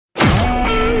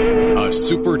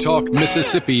SuperTalk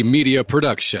Mississippi media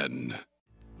production.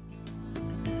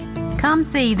 Come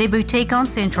see The Boutique on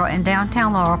Central in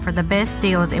downtown Laurel for the best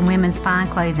deals in women's fine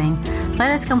clothing.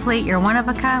 Let us complete your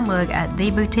one-of-a-kind look at The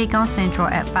Boutique on Central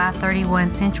at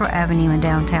 531 Central Avenue in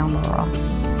downtown Laurel.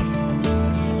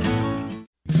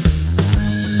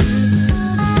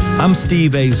 I'm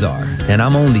Steve Azar, and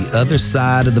I'm on the other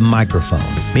side of the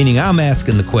microphone, meaning I'm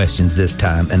asking the questions this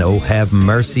time, and oh, have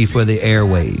mercy for the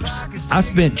airwaves. I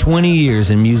spent 20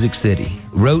 years in Music City,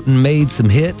 wrote and made some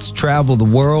hits, traveled the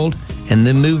world, and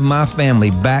then moved my family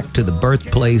back to the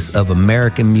birthplace of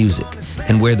American music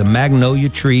and where the magnolia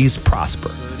trees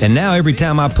prosper. And now every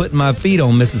time I put my feet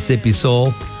on Mississippi soil,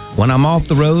 when I'm off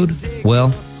the road,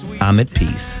 well, I'm at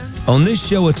peace. On this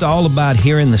show, it's all about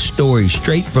hearing the stories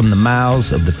straight from the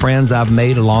mouths of the friends I've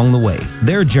made along the way,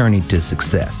 their journey to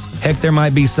success. Heck, there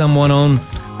might be someone on,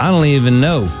 I don't even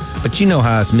know, but you know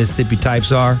how us Mississippi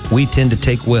types are. We tend to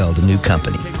take well to new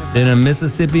company. In a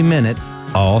Mississippi Minute,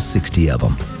 all 60 of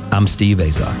them. I'm Steve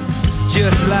Azar. It's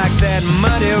just like that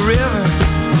muddy river,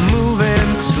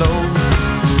 moving slow.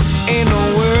 Ain't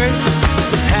no worries,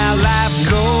 it's how life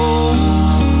goes,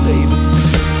 baby.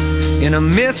 In a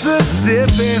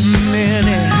Mississippi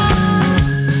Minute.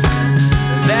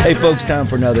 Hey folks, time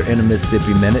for another In a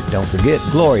Mississippi Minute. Don't forget,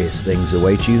 glorious things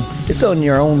await you. It's on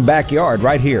your own backyard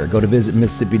right here. Go to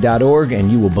visitmississippi.org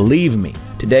and you will believe me.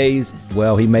 Today's,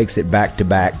 well, he makes it back to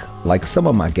back like some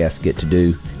of my guests get to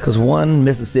do. Because one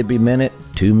Mississippi Minute,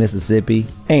 two Mississippi,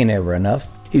 ain't ever enough.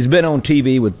 He's been on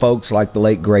TV with folks like the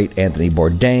late, great Anthony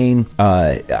Bourdain,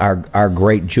 our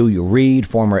great Julia Reed,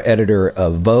 former editor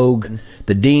of Vogue,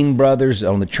 the Dean brothers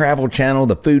on the Travel Channel,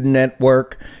 the Food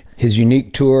Network, his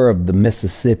unique tour of the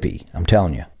Mississippi. I'm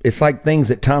telling you, it's like things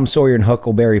that Tom Sawyer and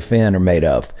Huckleberry Finn are made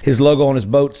of. His logo on his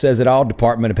boat says it all,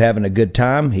 Department of Having a Good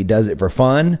Time. He does it for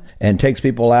fun and takes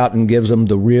people out and gives them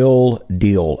the real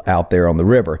deal out there on the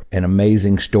river. An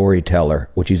amazing storyteller,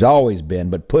 which he's always been,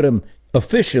 but put him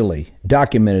officially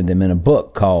documented them in a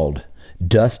book called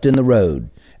Dust in the Road,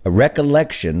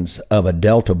 Recollections of a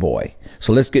Delta Boy.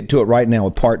 So let's get to it right now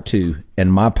with part two.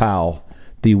 And my pal,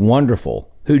 the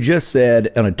wonderful, who just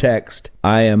said on a text,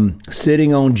 I am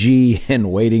sitting on G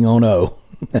and waiting on O.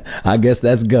 I guess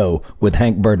that's go with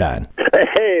Hank Burdine.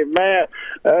 Hey, man,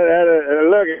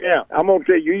 look, yeah, I'm going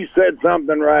to tell you, you said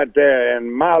something right there,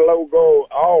 and my logo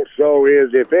also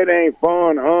is, if it ain't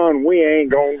fun, hon, we ain't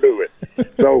going to do it.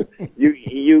 So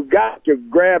you got to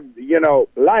grab,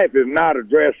 life is not a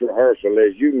dress rehearsal,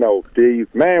 as you know, Steve.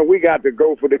 Man, we got to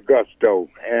go for the gusto,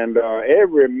 and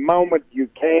every moment you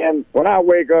can. When I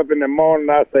wake up in the morning,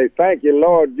 I say, thank you,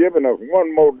 Lord, giving us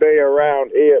one more day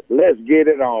around here. Let's get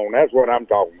it on. That's what I'm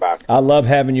talking about. I love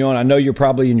having you on. I know you're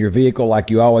probably in your vehicle like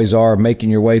you always are,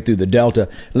 making your way through the Delta.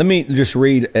 Let me just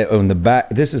read on the back.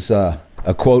 This is a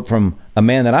quote from a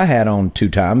man that I had on 2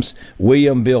 times,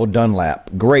 William Bill Dunlap,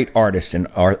 great artist and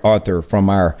author from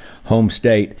our home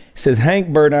state. It says, Hank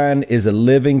Burdine is a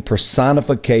living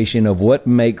personification of what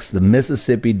makes the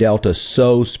Mississippi Delta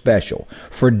so special.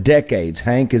 For decades,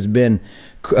 Hank has been,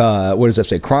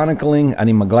 chronicling, I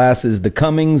need my glasses, the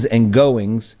comings and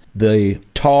goings, the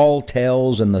tall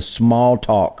tales and the small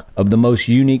talk of the most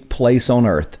unique place on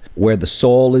earth, where the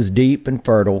soil is deep and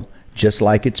fertile, just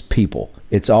like its people.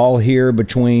 It's all here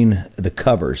between the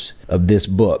covers of this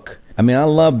book. I mean, I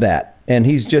love that. And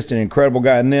he's just an incredible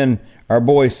guy. And then our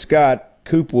boy Scott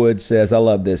Coopwood says, I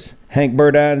love this, Hank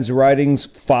Burdine's writings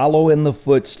follow in the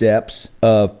footsteps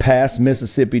of past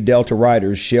Mississippi Delta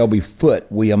writers, Shelby Foote,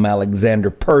 William Alexander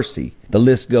Percy. The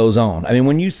list goes on. I mean,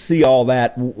 when you see all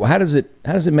that, how does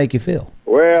it make you feel?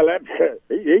 Well,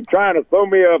 he's trying to throw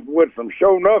me up with some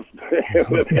show enough.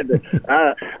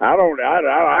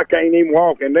 I can't even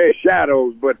walk in their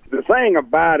shadows. But the thing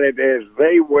about it, as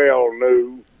they well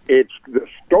knew, it's the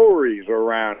stories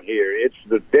around here. It's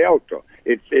the Delta.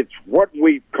 It's what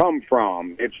we've come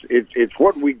from. It's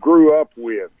what we grew up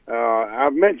with.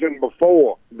 I've mentioned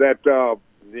before that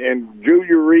in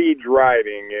Julia Reed's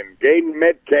writing and Gaten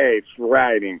Metcalf's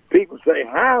writing, people say,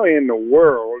 how in the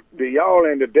world do y'all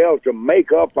in the Delta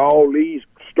make up all these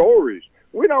stories?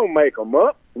 We don't make them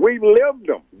up. We've lived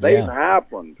them. They've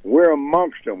happened. We're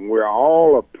amongst them. We're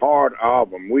all a part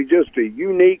of them. We're a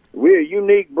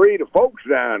unique breed of folks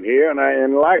down here.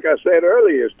 And like I said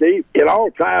earlier, Steve, it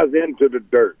all ties into the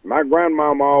dirt. My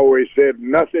grandmama always said,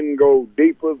 nothing goes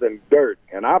deeper than dirt.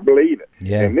 And I believe it.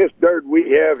 Yeah. And this dirt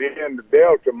we have here in the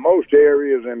Delta, most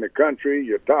areas in the country,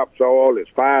 your topsoil is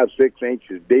 5-6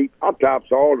 inches deep. Our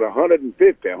topsoil is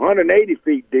 150, 180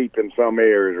 feet deep in some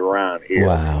areas around here.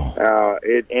 Wow.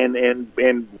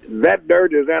 And that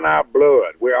dirt is in our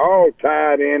blood. We're all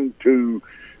tied into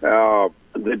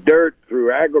the dirt through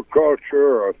through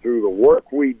agriculture or through the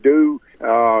work we do.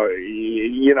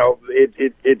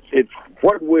 It's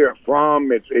what we're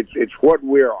from. It's what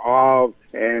we're of.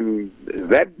 And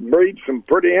that breeds some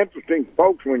pretty interesting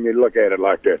folks when you look at it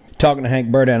like that. Talking to Hank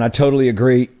Burdine, I totally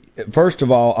agree. First of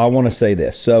all, I want to say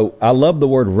this. So I love the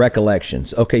word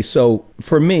recollections. Okay, so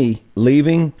for me,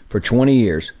 leaving for 20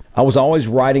 years, I was always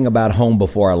writing about home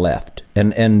before I left.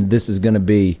 And this is going to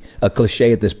be a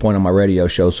cliche at this point on my radio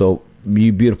show, so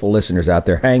you beautiful listeners out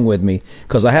there, hang with me,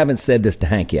 because I haven't said this to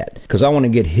Hank yet, because I want to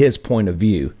get his point of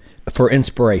view for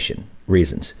inspiration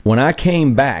reasons. When I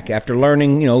came back after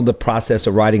learning, the process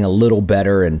of writing a little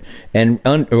better or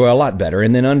a lot better,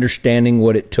 and then understanding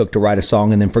what it took to write a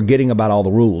song, and then forgetting about all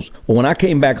the rules. Well, when I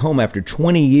came back home after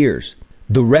 20 years,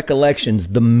 the recollections,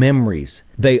 the memories,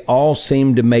 they all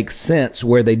seemed to make sense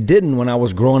where they didn't when I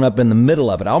was growing up in the middle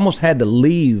of it. I almost had to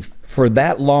leave for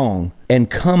that long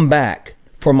and come back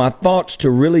for my thoughts to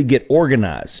really get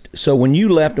organized. So when you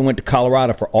left and went to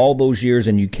Colorado for all those years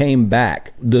and you came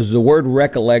back, does the word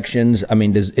recollections,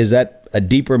 is that a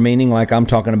deeper meaning like I'm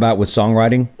talking about with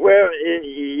songwriting? Well,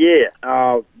 yeah,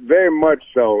 very much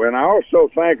so. And I also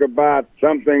think about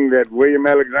something that William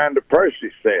Alexander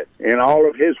Percy said in all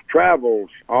of his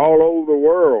travels all over the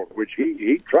world, which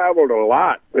he traveled a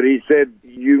lot, but he said,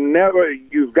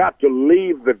 you've got to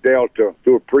leave the Delta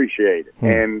to appreciate it.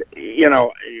 And,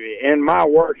 in my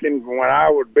working, when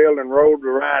I was building roads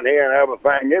around here and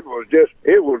everything, it was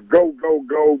go,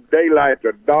 daylight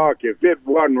to dark. If it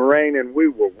wasn't raining, we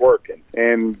were working.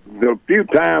 And the few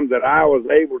times that I was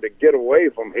able to get away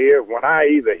from here, when I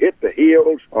either hit the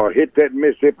hills or hit that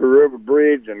Mississippi River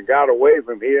Bridge and got away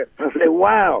from here, I said,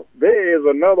 wow, there is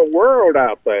another world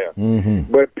out there.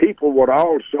 Mm-hmm. But people would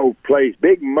also place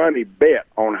big money bet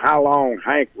on how long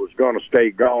Hank was going to stay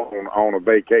gone on a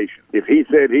vacation. If he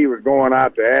said he was going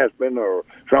out to Aspen or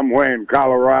somewhere in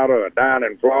Colorado or down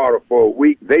in Florida for a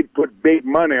week, they'd put big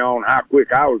money on how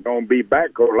quick I was going to be back.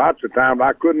 Because lots of times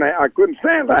I couldn't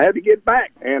stand it. I had to get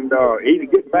back and either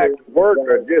get back to work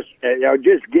or just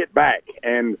get back.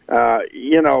 And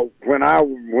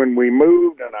when we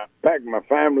moved and I packed my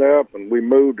family up and we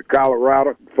moved to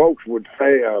Colorado, folks would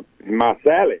say,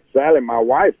 Sally, my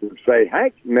wife, would say,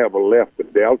 Hank never left the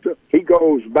Delta. He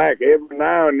goes back every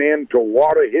now and then to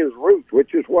water his roots,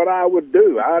 which is what I would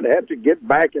do. I'd have to get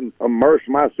back and immerse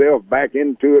myself back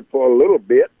into it for a little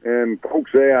bit. And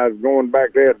folks say I was going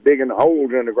back there digging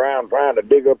holes in the ground trying to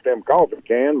dig up them coffee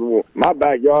cans. Well, my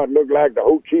backyard looked like the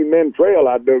Ho Chi Minh Trail.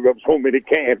 I dug up so many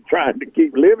cans trying to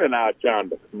keep living out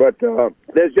yonder. But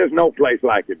there's just no place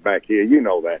like it back here. You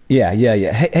know that. Yeah.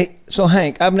 Hey, so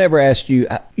Hank, I've never asked you,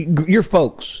 your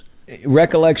folks,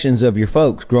 recollections of your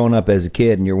folks growing up as a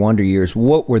kid in your wonder years,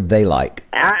 what were they like?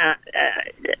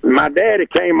 My daddy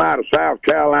came out of South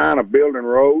Carolina building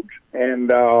roads, and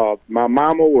my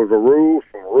mama was a Rule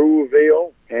from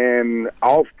Ruleville, and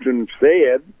often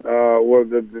said,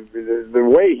 the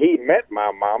way he met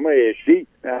my mama is she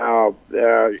was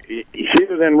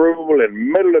in Rule in the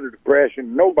middle of the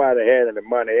Depression. Nobody had any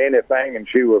money, anything, and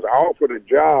she was offered a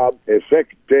job as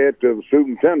secretary to the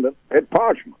superintendent at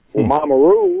Parchman. Well, Mama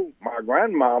Rule, my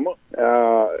grandmama,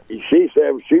 she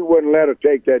said she wouldn't let her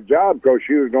take that job because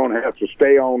she was going to have to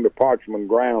stay on the Parchman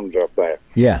grounds up there.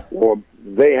 Yeah. Well,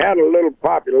 they had a little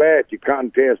popularity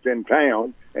contest in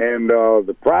town, and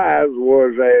the prize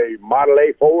was a Model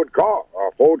A Ford car.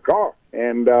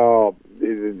 And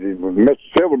Mr.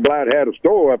 Silverblatt had a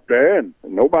store up there, and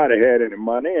nobody had any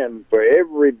money. And for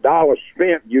every dollar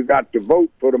spent, you got to vote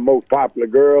for the most popular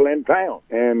girl in town.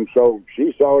 And so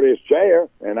she saw this chair,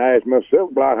 and I asked Mr.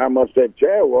 Silverblatt how much that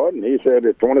chair was, and he said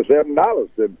it's $27.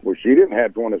 Said, well, she didn't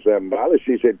have $27.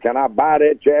 She said, can I buy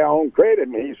that chair on credit?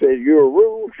 And he said, you're a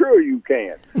Rule? Sure you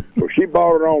can. So she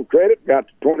bought it on credit, got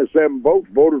the 27 votes,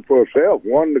 voted for herself,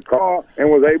 won the car, and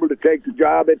was able to take the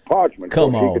job at Parchman.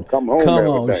 Come on. She could come home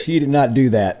every day. She did not do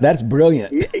that. That's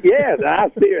brilliant. Yes,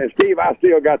 Steve, I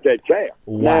still got that chair.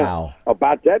 Wow. Now,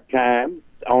 about that time,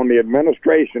 on the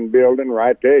administration building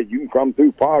right there, you can come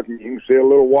through Parchman, you can see a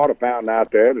little water fountain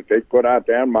out there that they put out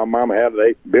there, and my mama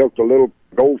they built a little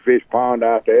goldfish pond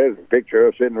out there. There's a picture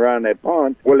of her sitting around that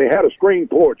pond. Well, they had a screen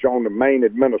porch on the main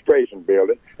administration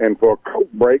building, and for a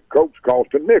Coke break, Cokes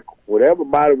cost a nickel. Well,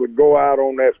 everybody would go out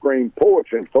on that screen porch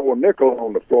and throw a nickel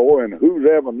on the floor, and whose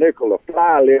ever nickel a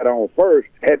fly lit on first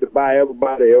had to buy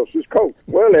everybody else's Coke.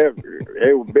 Well,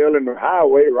 they were building the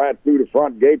highway right through the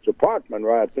front gates of Parchman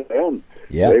right there. And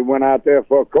they went out there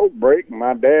for a Coke break, and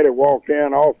my daddy walked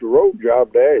in off the road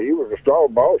job there. He was a straw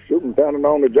boss, superintendent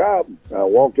on the job. I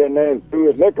walked in there and threw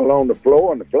threw his nickel on the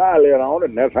floor and the fly lit on it,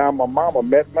 and that's how my mama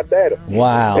met my daddy.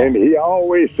 Wow. And he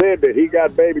always said that he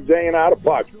got Baby Jane out of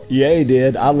pocket. Yeah, he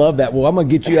did. I love that. Well, I'm going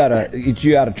to get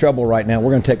you out of trouble right now.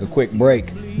 We're going to take a quick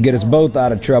break, get us both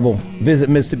out of trouble. Visit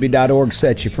Mississippi.org,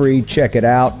 set you free, check it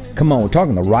out. Come on, we're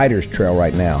talking the Writers Trail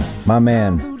right now. My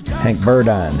man, Hank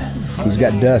Burdine, he's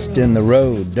got Dust in the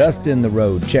Road. Dust in the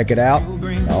Road. Check it out.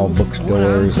 All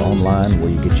bookstores, online, where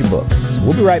you get your books.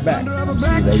 We'll be right back.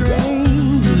 See you later.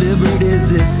 Deliberate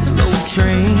is this slow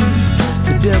train.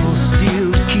 The devil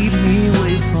still keep me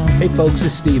away from. Hey folks,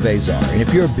 it's Steve Azar, and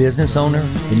if you're a business owner,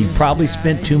 then you've probably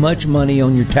spent too much money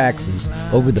on your taxes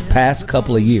over the past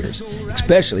couple of years,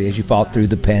 especially as you fought through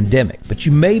the pandemic. But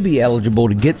you may be eligible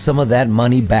to get some of that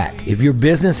money back. If your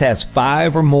business has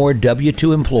 5 or more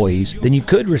W-2 employees, then you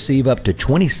could receive up to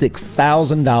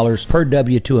 $26,000 per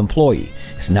W-2 employee.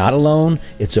 It's not a loan,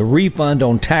 it's a refund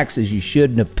on taxes you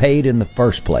shouldn't have paid in the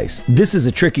first place. This is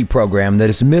a tricky program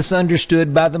that is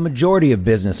misunderstood by the majority of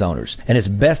business owners, and it's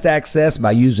best accessed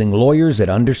by using lawyers that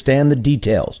understand the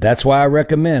details. That's why I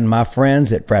recommend my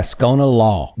friends at Frascona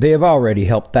Law. They have already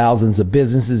helped thousands of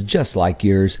businesses just like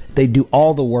yours. They do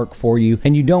all the work for you,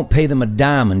 and you don't pay them a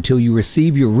dime until you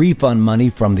receive your refund money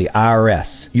from the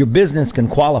IRS. Your business can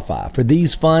qualify for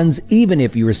these funds even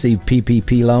if you receive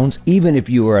PPP loans, even if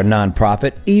you are a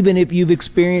nonprofit, even if you've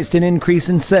experienced an increase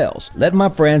in sales. Let my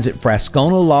friends at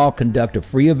Frascona Law conduct a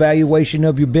free evaluation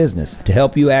of your business to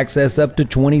help you access up to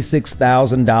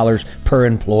 $26,000 per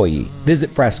employee.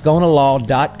 Visit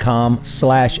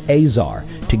frasconalaw.com/Azar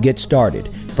to get started.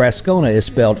 Frascona is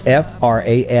spelled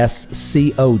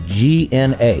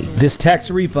Frascogna. This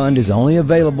tax refund is only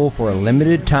available for a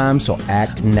limited time, so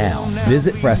act now.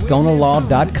 Visit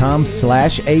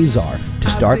frasconalaw.com/Azar to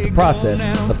start the process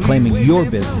of claiming your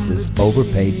business's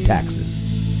overpaid taxes.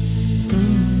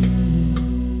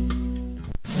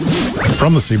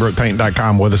 From the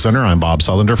SeabrookPaint.com Weather Center, I'm Bob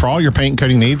Sullender. For all your paint and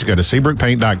coating needs, go to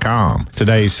SeabrookPaint.com.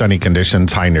 Today's sunny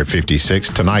conditions, high near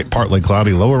 56. Tonight, partly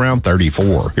cloudy, low around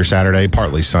 34. Your Saturday,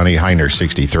 partly sunny, high near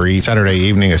 63. Saturday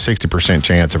evening, a 60%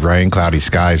 chance of rain, cloudy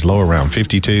skies, low around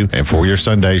 52. And for your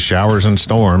Sunday, showers and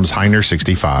storms, high near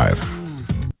 65.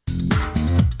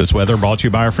 This weather brought to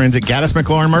you by our friends at Gaddis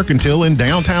McLaurin Mercantile in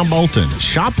downtown Bolton.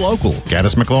 Shop local.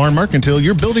 Gaddis McLaurin Mercantile,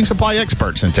 your building supply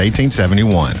expert since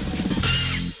 1871.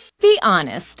 Be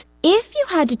honest. If you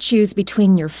had to choose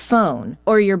between your phone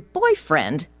or your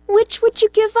boyfriend, which would you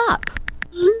give up?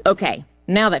 Okay,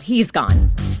 now that he's gone,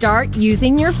 start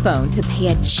using your phone to pay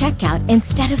at checkout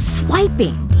instead of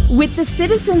swiping. With the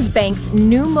Citizens Bank's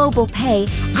new mobile pay,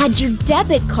 add your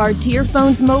debit card to your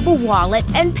phone's mobile wallet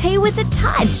and pay with a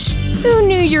touch. Who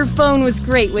knew your phone was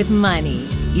great with money?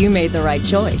 You made the right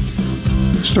choice.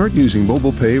 Start using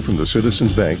mobile pay from the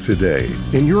Citizens Bank today.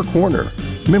 In your corner.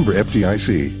 Member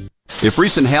FDIC. If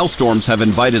recent hailstorms have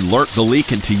invited Lurk the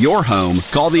Leak into your home,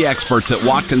 call the experts at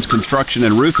Watkins Construction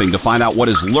and Roofing to find out what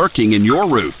is lurking in your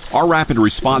roof. Our rapid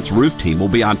response roof team will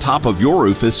be on top of your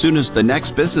roof as soon as the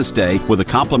next business day with a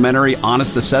complimentary,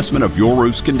 honest assessment of your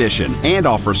roof's condition and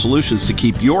offer solutions to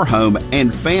keep your home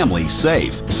and family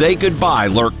safe. Say goodbye,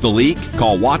 Lurk the Leak.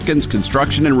 Call Watkins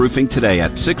Construction and Roofing today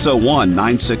at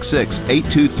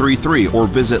 601-966-8233 or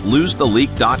visit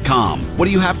losetheleak.com. What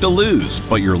do you have to lose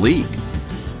but your leak?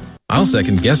 I'll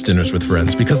second guest dinners with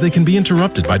friends because they can be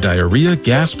interrupted by diarrhea,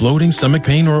 gas, bloating, stomach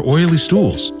pain, or oily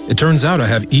stools. It turns out I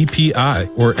have EPI,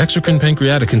 or exocrine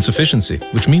pancreatic insufficiency,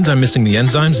 which means I'm missing the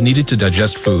enzymes needed to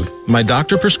digest food. My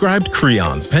doctor prescribed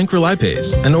Creon,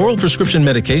 pancrelipase, an oral prescription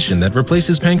medication that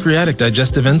replaces pancreatic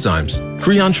digestive enzymes.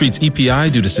 Creon treats EPI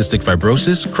due to cystic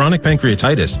fibrosis, chronic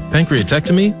pancreatitis,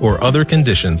 pancreatectomy, or other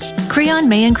conditions. Creon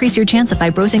may increase your chance of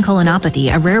fibrosing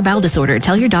colonopathy, a rare bowel disorder.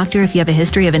 Tell your doctor if you have a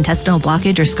history of intestinal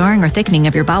blockage or scarring or thickening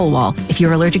of your bowel wall, if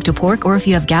you're allergic to pork, or if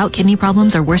you have gout, kidney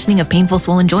problems, or worsening of painful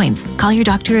swollen joints. Call your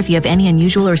doctor if you have any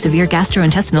unusual or severe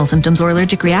gastrointestinal symptoms or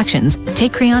allergic reactions.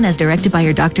 Take Creon as directed by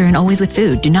your doctor and always with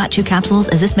food. Do not chew capsules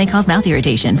as this may cause mouth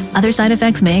irritation. Other side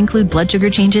effects may include blood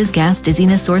sugar changes, gas,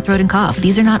 dizziness, sore throat, and cough.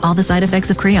 These are not all the side effects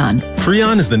of Creon.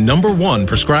 Creon is the #1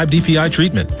 prescribed EPI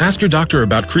treatment. Ask your doctor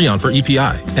about Creon for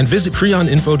EPI and visit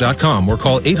creoninfo.com or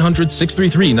call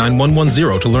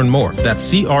 800-633-9110 to learn more.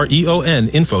 That's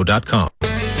CREONinfo.com.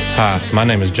 Hi, my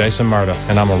name is Jason Murda,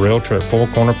 and I'm a realtor at Four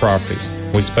Corner Properties.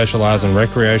 We specialize in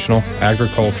recreational,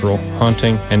 agricultural,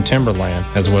 hunting, and timberland,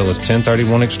 as well as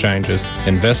 1031 exchanges,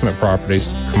 investment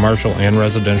properties, commercial and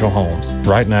residential homes.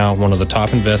 Right now, one of the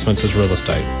top investments is real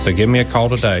estate. So give me a call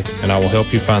today, and I will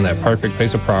help you find that perfect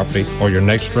piece of property or your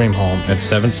next dream home at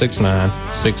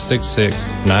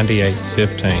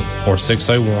 769-666-9815 or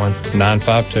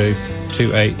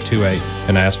 601-952-2828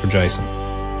 and ask for Jason.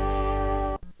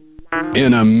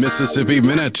 In a Mississippi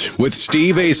Minute with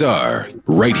Steve Azar,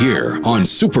 right here on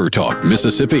Super Talk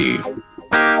Mississippi. Here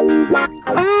we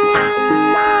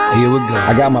go.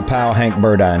 I got my pal Hank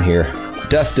Burdine here.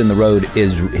 Dust in the Road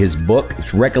is his book.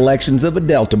 It's Recollections of a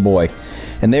Delta Boy.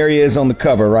 And there he is on the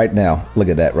cover right now. Look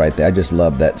at that right there. I just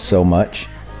love that so much.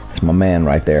 It's my man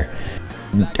right there.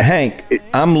 Hank,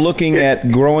 I'm looking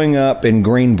at growing up in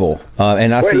Greenville,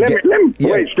 and I see. Let me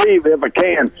wait, Steve, if I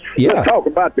can. Yeah. Let's talk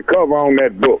about the cover on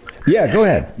that book. Yeah, go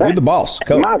ahead. You're the boss.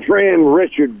 Go. My friend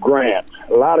Richard Grant.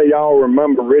 A lot of y'all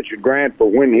remember Richard Grant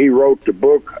for when he wrote the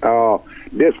book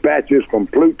Dispatches from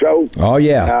Pluto. Oh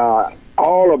yeah.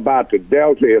 All about the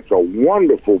Delta. It's a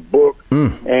wonderful book.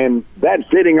 And that's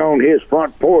sitting on his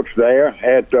front porch there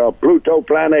at Pluto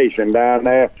Plantation down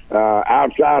there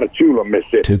outside of Chula,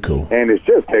 Mississippi. Too cool. And it's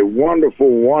just a wonderful,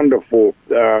 wonderful,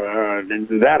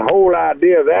 that whole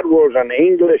idea. That was an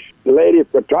English lady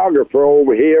photographer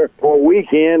over here for a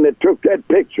weekend that took that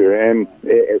picture. And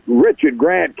Richard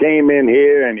Grant came in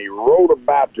here and he wrote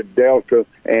about the Delta.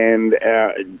 And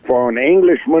for an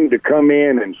Englishman to come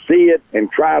in and see it and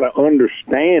try to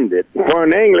understand it, for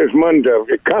an Englishman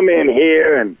to come in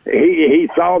here and he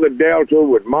saw the Delta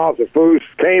with Martha Foose,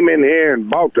 came in here and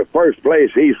bought the first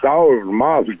place he saw was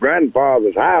Martha's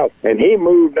grandfather's house, and he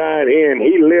moved down here and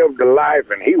he lived the life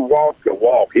and he walked the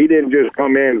walk. He didn't just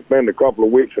come in and spend a couple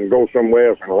of weeks and go somewhere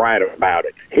else and write about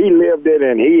it. He lived it,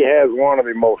 and he has one of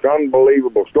the most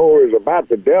unbelievable stories about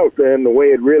the Delta and the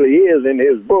way it really is in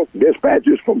his book,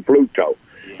 Dispatches from Pluto.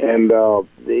 And folks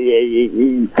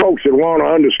that want to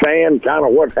understand kind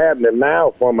of what's happening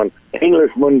now from an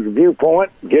Englishman's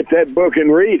viewpoint, get that book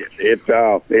and read it.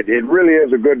 It really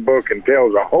is a good book and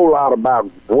tells a whole lot about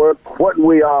what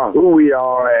we are, who we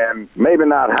are, and maybe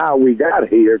not how we got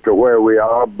here to where we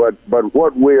are, but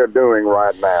what we are doing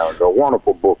right now. It's a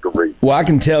wonderful book to read. Well, I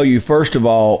can tell you, first of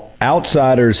all,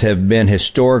 outsiders have been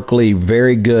historically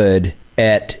very good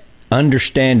at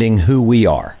understanding who we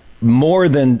are.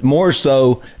 More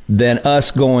so than us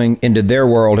going into their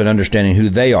world and understanding who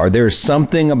they are. There's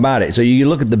something about it. So you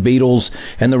look at the Beatles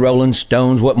and the Rolling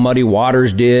Stones, what Muddy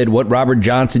Waters did, what Robert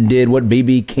Johnson did, what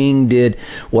B.B. King did,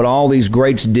 what all these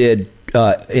greats did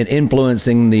in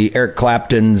influencing the Eric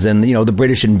Claptons and the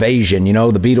British Invasion, the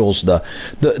Beatles. The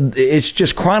it's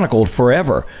just chronicled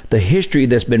forever. The history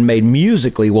that's been made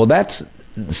musically. Well, that's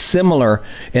similar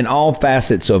in all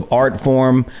facets of art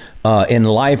form, in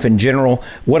life in general.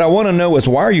 What I want to know is,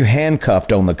 why are you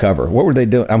handcuffed on the cover? What were they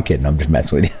doing? I'm kidding. I'm just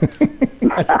messing with you.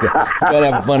 Gotta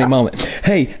have a funny moment.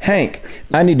 Hey, Hank,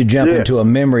 I need to jump into a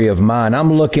memory of mine.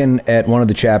 I'm looking at one of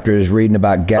the chapters reading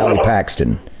about Gally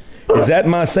Paxton. Is that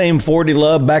my same 40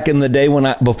 Love back in the day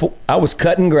when before I was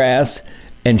cutting grass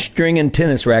and stringing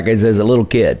tennis rackets as a little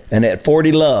kid? And at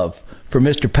 40 Love for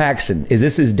Mr. Paxton. Is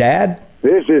this his dad?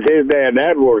 This is his dad.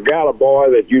 That was Gally Boy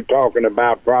that you're talking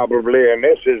about probably, and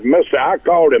this is I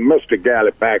called him Mr. Gally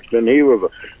Paxton. He was a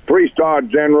three-star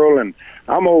general, and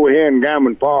I'm over here in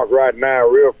Gammon Park right now,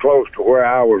 real close to where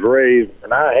I was raised,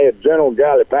 and I had General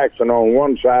Gally Paxton on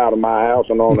one side of my house,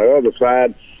 and on the other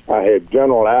side, I had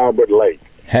General Albert Lake.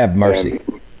 Have mercy.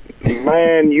 And,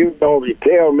 man, you tell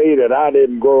me that I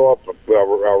didn't grow up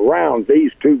around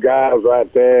these two guys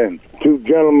right there, and two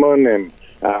gentlemen, and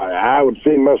I would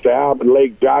see Mr. Albert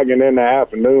Lake jogging in the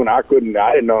afternoon. I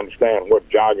didn't understand what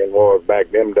jogging was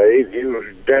back them days. He was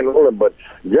general, but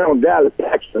General Gally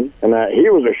Paxton, and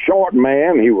he was a short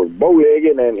man. He was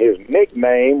bow-legged, and his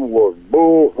nickname was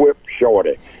Bullwhip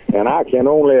Shorty. And I can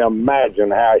only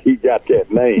imagine how he got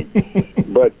that name.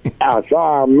 But I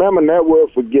remember, never will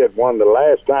forget, one of the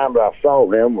last times I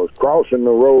saw him was crossing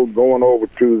the road going over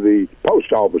to the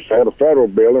post office at a federal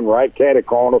building right catty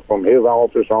corner from his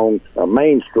office on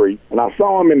Main Street. And I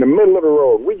saw him in the middle of the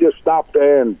road. We just stopped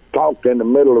there and talked in the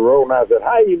middle of the road, and I said,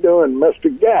 "How you doing,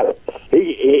 Mr. Gally?"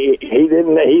 He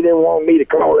didn't want me to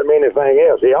call him anything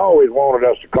else. He always wanted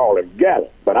us to call him Gally.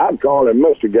 But I'd call him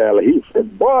Mr. Gally. He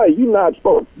said, "Boy, you're not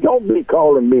supposed to. Don't be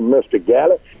calling me Mr.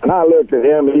 Gally." And I looked at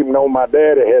him, even though my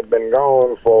daddy had been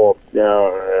gone for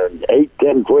 8,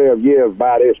 10, 12 years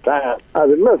by this time. I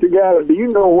said, "Mr. Gally, do you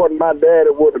know what my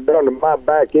daddy would have done to my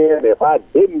back end if I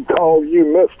didn't call you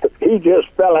Mr.?" He just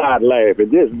fell out laughing.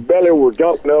 His belly was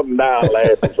jumping up and down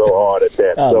laughing so hard at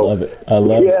that. I love it. I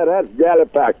love it. Yeah, that's Gally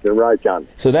Paxton right yonder.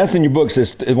 So that's in your books.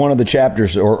 It's one of the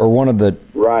chapters or one of the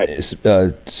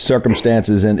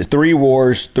circumstances in 3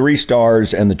 Wars, 3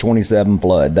 Stars, and the 27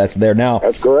 Flood. That's there now.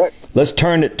 That's correct. Let's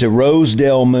turn it to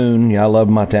Rosedale Moon. Yeah, I love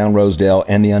my town, Rosedale,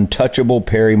 and the untouchable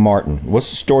Perry Martin. What's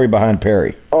the story behind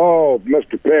Perry? Oh,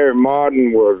 Mr. Perry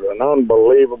Martin was an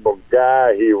unbelievable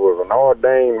guy. He was an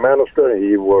ordained minister.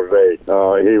 He was a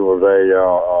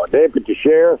deputy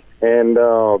sheriff, and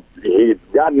he'd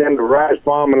gotten into rice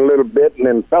farming a little bit and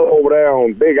then fell over there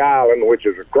on Big Island, which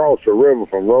is across the river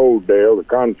from Rosedale, the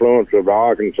confluence of the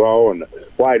Arkansas and the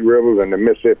White Rivers and the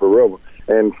Mississippi River,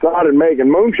 and started making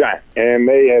moonshine. And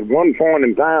they, at one point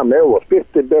in time, there were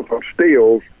 50 different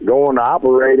stills going to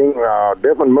operating,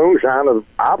 different moonshiners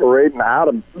operating out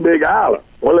of Big Island.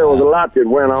 Well, there was a lot that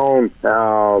went on,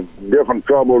 different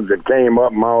troubles that came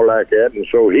up and all like that. And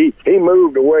so he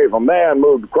moved away from there and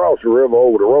moved across the river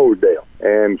over to Rosedale.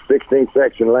 And 16th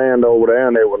section land over there,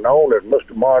 and they were known as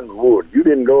Mr. Martin's Wood. You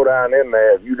didn't go down in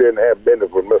there if you didn't have business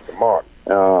with Mr.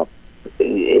 Martin.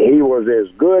 He was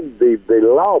as good, the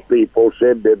law people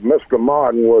said that Mr.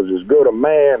 Martin was as good a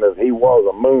man as he was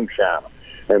a moonshiner.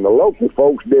 And the local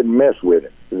folks didn't mess with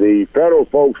it. The federal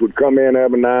folks would come in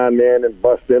every now and then and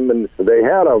bust him, and they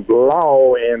had a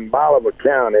law in Bolivar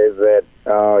County that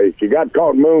if you got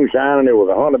caught moonshining, it was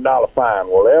a $100 fine.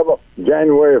 Well, every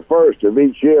January 1st of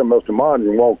each year, Mr.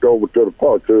 Martin walked over to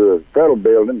the federal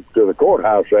building, to the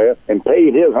courthouse there, and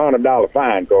paid his $100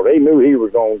 fine because they knew he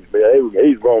was going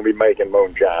to be making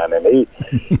moonshine, and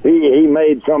he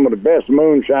made some of the best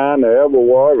moonshine there ever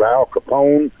was. Al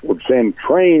Capone would send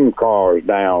train cars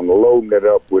down loading it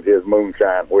up with his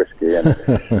moonshine whiskey. And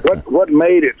what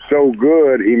made it so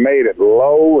good, he made it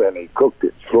low and he cooked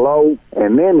it slow,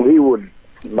 and then he would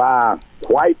buy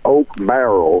white oak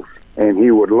barrels, and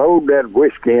he would load that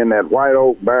whiskey in that white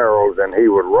oak barrels, and he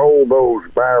would roll those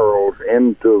barrels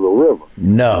into the river.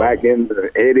 No. Back into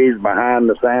the eddies behind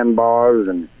the sandbars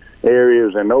and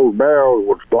areas, and those barrels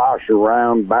would slosh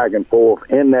around back and forth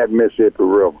in that Mississippi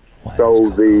River. Wow, so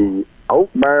the oak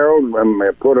barrels,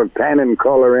 they put a tannin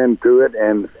color into it,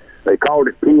 and they called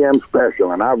it PM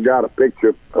Special. And I've got a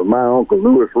picture of my Uncle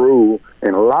Louis Rule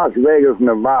in Las Vegas,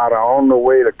 Nevada, on the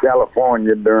way to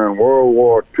California during World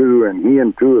War II, and he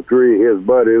and two or three of his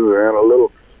buddies are in a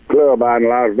little club out in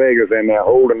Las Vegas, and they're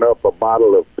holding up a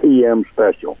bottle of PM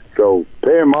Special. So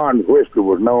Perry Martin's whiskey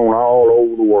was known all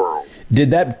over the world.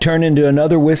 Did that turn into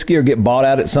another whiskey or get bought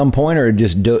out at some point, or it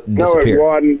just disappeared? No,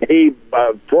 it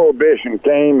wasn't. Prohibition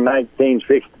came in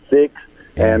 1966.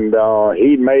 And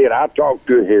he'd made, I talked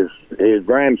to his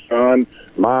grandson,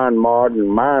 Myron Martin.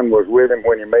 Myron was with him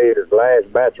when he made his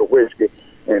last batch of whiskey,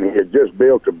 and he had just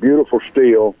built a beautiful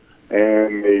still,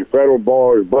 and the federal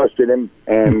boys busted him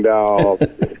and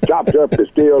chopped up the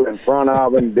still in front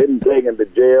of him, didn't take him to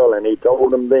jail, and he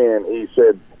told them then, he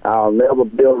said, I'll never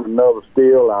build another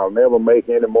still. I'll never make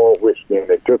any more whiskey. And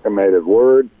they took him at his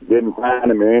word, didn't find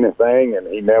him or anything, and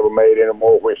he never made any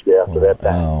more whiskey after that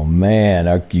time. Oh, man.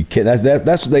 Are you kidding?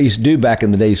 That's what they used to do back in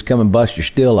the days, come and bust your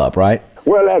still up, right?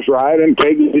 Well, that's right, and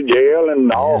take you to jail,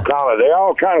 and all kind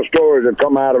of stories that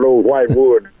come out of those white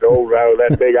woods, out of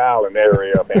that Big Island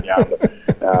area up in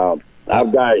yonder.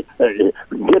 I've got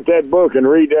get that book and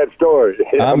read that story.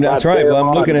 That's right. Well,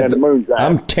 I'm looking at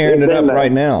I'm tearing it up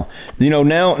right now. You know,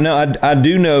 now I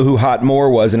do know who Hot Moore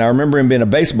was, and I remember him being a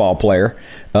baseball player.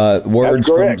 Words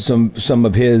from some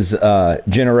of his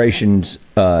generations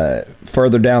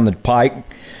further down the pike.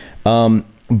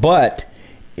 But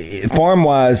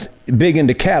farm-wise, big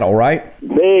into cattle, right?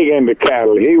 Big into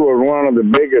cattle. He was one of the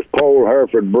biggest Pole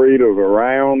Hereford breeders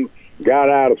around. Got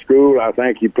out of school. I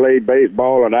think he played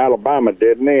baseball at Alabama,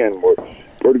 didn't he? And was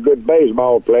a pretty good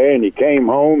baseball player. And he came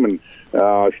home and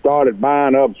started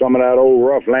buying up some of that old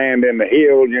rough land in the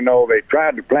hills. You know, they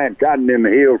tried to plant cotton in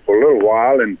the hills for a little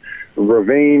while, and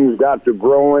ravines got to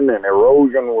growing, and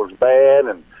erosion was bad,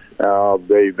 and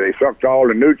they sucked all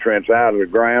the nutrients out of the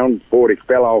ground before it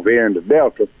fell off here in the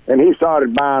Delta. And he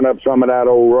started buying up some of that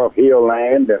old rough hill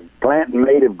land and planting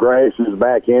native grasses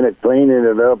back in it, cleaning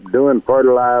it up, doing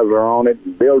fertilizer on it,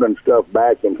 and building stuff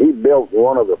back. And he built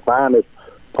one of the finest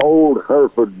Pole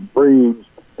Hereford breeds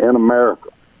in America.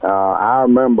 I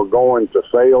remember going to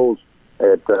sales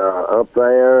at up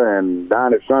there and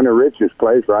down at Sonny Rich's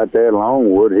place right there in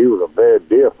Longwood. He was a very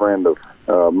dear friend of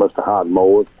Mr. Hot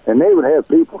Moore. And they would have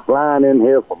people flying in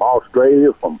here from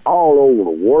Australia, from all over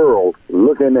the world,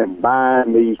 looking and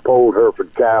buying these Pole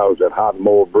Hereford cows that Hot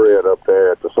Moore bred up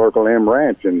there at the Circle M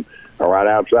Ranch and right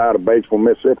outside of Batesville,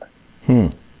 Mississippi.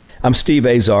 I'm Steve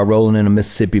Azar, rolling in a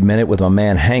Mississippi Minute with my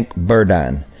man Hank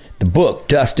Burdine. The book,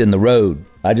 Dust in the Road.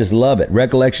 I just love it.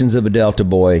 Recollections of a Delta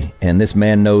Boy, and this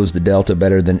man knows the Delta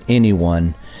better than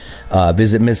anyone.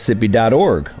 Visit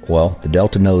Mississippi.org. Well, the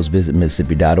Delta knows Visit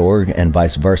Mississippi.org and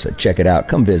vice versa. Check it out.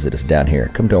 Come visit us down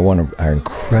here. Come to one of our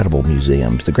incredible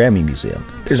museums, the Grammy Museum.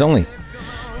 There's only,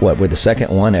 we're the second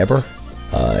one ever?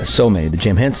 So many. The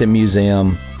Jim Henson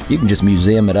Museum. You can just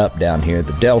museum it up down here.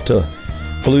 The Delta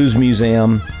Blues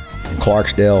Museum in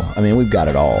Clarksdale. I mean, we've got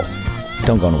it all.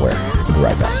 Don't go nowhere. We'll be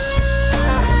right back.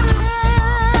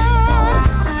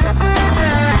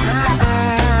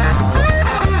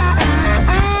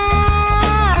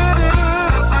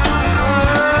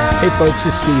 Hey folks,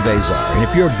 it's Steve Azar, and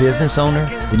if you're a business owner,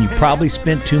 then you probably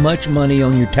spent too much money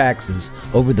on your taxes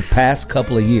over the past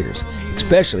couple of years,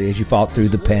 especially as you fought through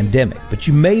the pandemic. But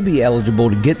you may be eligible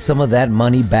to get some of that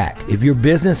money back. If your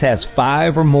business has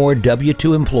 5 or more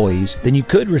W-2 employees, then you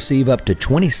could receive up to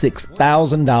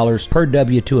 $26,000 per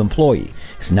W-2 employee.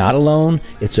 It's not a loan,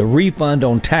 it's a refund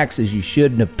on taxes you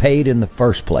shouldn't have paid in the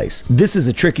first place. This is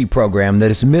a tricky program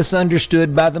that is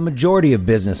misunderstood by the majority of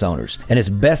business owners, and it's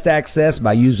best accessed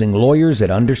by using lawyers that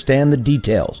understand the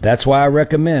details. That's why I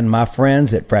recommend my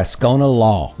friends at Frascona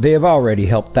Law. They have already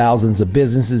helped thousands of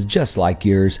businesses just like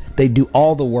yours. They do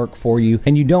all the work for you,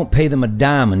 and you don't pay them a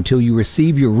dime until you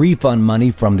receive your refund money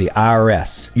from the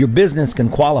IRS. Your business can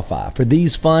qualify for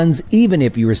these funds even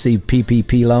if you receive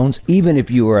PPP loans, even if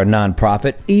you are a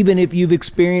nonprofit, even if you've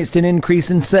experienced an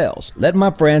increase in sales. Let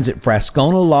my friends at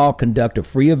Frascona Law conduct a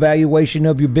free evaluation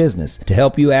of your business to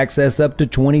help you access up to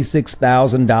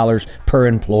 $26,000 per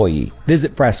employee.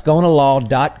 Visit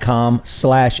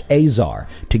frasconalaw.com/Azar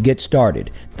to get started.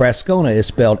 Frascona is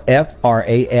spelled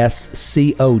Frascogna.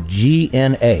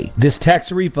 This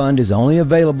tax refund is only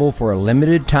available for a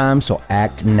limited time, so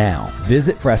act now.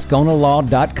 Visit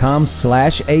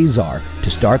frasconalaw.com/Azar to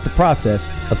start the process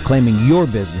of claiming your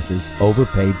business's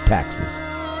overpaid taxes.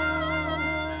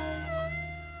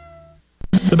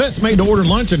 The best made-to-order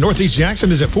lunch in Northeast Jackson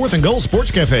is at 4th and Goal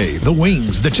Sports Cafe. The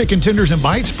wings, the chicken tenders and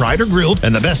bites, fried or grilled,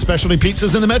 and the best specialty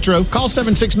pizzas in the metro. Call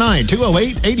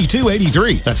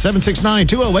 769-208-8283. That's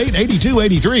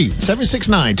 769-208-8283.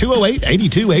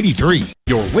 769-208-8283.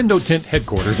 Your window tint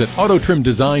headquarters at Auto Trim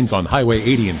Designs on Highway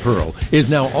 80 in Pearl is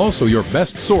now also your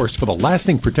best source for the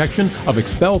lasting protection of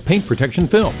Expel paint protection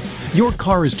film. Your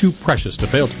car is too precious to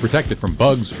fail to protect it from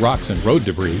bugs, rocks, and road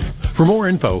debris. For more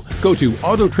info, go to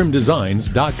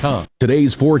autotrimdesigns.com.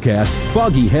 Today's forecast,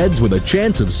 foggy heads with a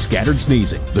chance of scattered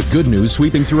sneezing. The good news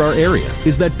sweeping through our area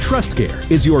is that TrustCare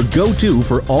is your go-to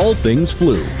for all things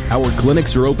flu. Our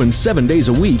clinics are open 7 days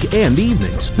a week and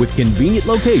evenings with convenient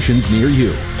locations near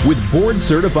you. With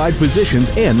board-certified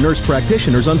physicians and nurse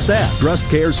practitioners on staff,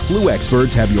 TrustCare's flu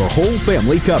experts have your whole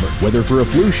family covered, whether for a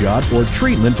flu shot or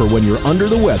treatment for when you're under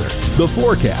the weather. The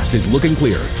forecast is looking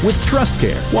clear with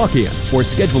TrustCare. Walk in or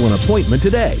schedule an appointment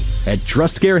today at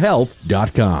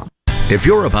trustcarehealth.com. If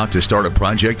you're about to start a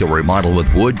project or remodel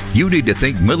with wood, you need to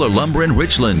think Miller Lumber in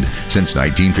Richland. Since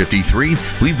 1953,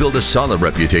 we've built a solid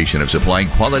reputation of supplying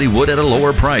quality wood at a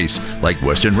lower price, like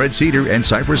Western Red Cedar and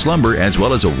Cypress Lumber, as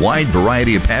well as a wide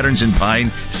variety of patterns in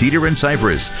pine, cedar, and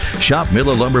cypress. Shop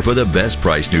Miller Lumber for the best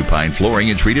price new pine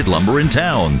flooring and treated lumber in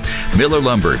town. Miller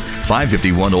Lumber,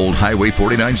 551 Old Highway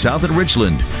 49 South in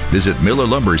Richland. Visit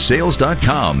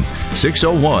MillerLumberSales.com,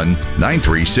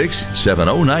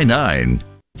 601-936-7099.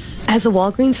 As a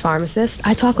Walgreens pharmacist,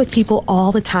 I talk with people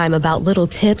all the time about little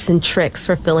tips and tricks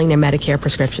for filling their Medicare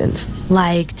prescriptions,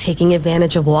 like taking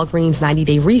advantage of Walgreens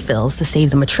 90-day refills to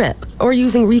save them a trip, or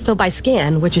using Refill by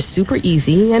Scan, which is super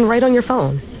easy and right on your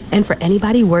phone. And for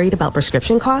anybody worried about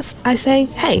prescription costs, I say,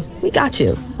 hey, we got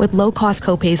you, with low-cost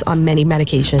copays on many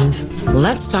medications.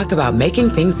 Let's talk about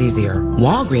making things easier.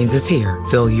 Walgreens is here.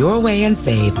 Fill your way and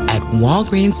save at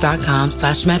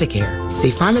walgreens.com/Medicare.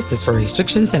 See pharmacists for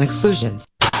restrictions and exclusions.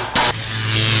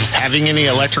 Having any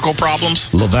electrical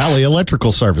problems? LaValle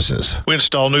Electrical Services. We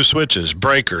install new switches,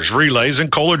 breakers, relays,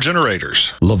 and Kohler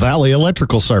generators. LaValle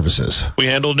Electrical Services. We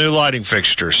handle new lighting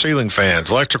fixtures, ceiling fans,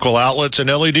 electrical outlets,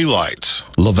 and LED lights.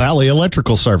 LaValle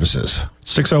Electrical Services.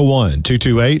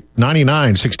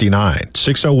 601-228-9969.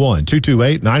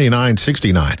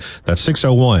 601-228-9969. That's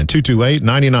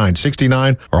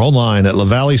 601-228-9969 or online at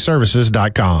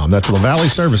lavalleservices.com. That's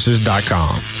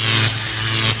lavalleservices.com.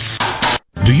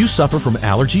 Do you suffer from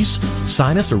allergies,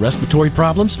 sinus, or respiratory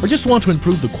problems, or just want to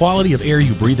improve the quality of air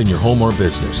you breathe in your home or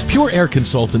business? Pure Air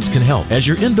Consultants can help. As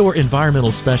your indoor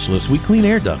environmental specialists, we clean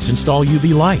air ducts, install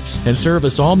UV lights, and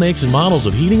service all makes and models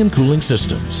of heating and cooling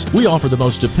systems. We offer the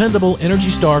most dependable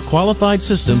Energy Star qualified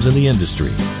systems in the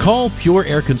industry. Call Pure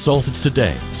Air Consultants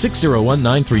today,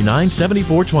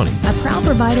 601-939-7420. A proud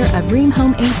provider of Rheem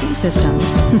Home AC systems.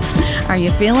 Are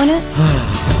you feeling it?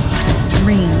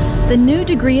 Rheem, the new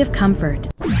degree of comfort.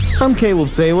 I'm Caleb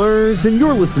Sailors, and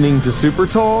you're listening to Super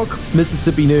Talk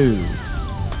Mississippi News.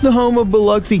 The home of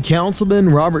Biloxi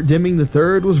Councilman Robert Deming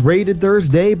III was raided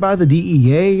Thursday by the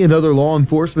DEA and other law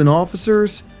enforcement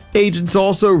officers. Agents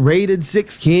also raided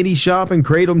 6 candy shop and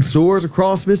Kratom stores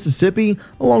across Mississippi,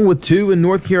 along with 2 in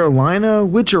North Carolina,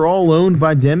 which are all owned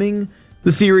by Deming.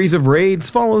 The series of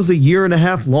raids follows a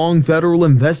 1.5-year-long federal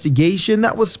investigation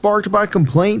that was sparked by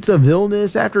complaints of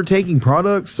illness after taking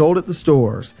products sold at the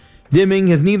stores. Deming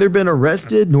has neither been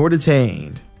arrested nor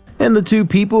detained. And the 2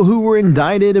 people who were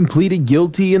indicted and pleaded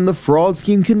guilty in the fraud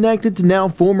scheme connected to now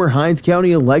former Hinds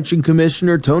County Election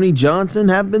Commissioner Tony Johnson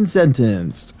have been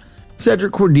sentenced.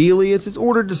 Cedric Cordelius is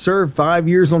ordered to serve 5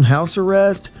 years on house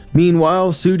arrest.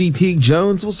 Meanwhile, Sudi Teague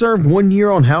Jones will serve 1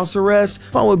 year on house arrest,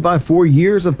 followed by 4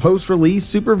 years of post-release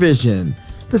supervision.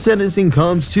 The sentencing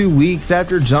comes 2 weeks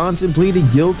after Johnson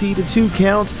pleaded guilty to 2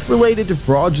 counts related to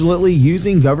fraudulently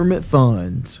using government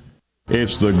funds.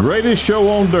 It's the greatest show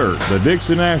on dirt, the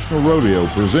Dixie National Rodeo,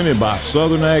 presented by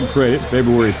Southern Ag Credit,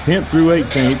 February 10th through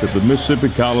 18th at the Mississippi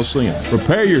Coliseum.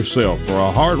 Prepare yourself for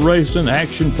a heart-racing,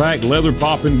 action-packed,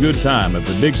 leather-popping good time at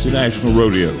the Dixie National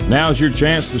Rodeo. Now's your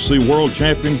chance to see world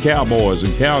champion cowboys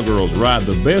and cowgirls ride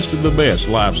the best of the best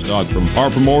livestock from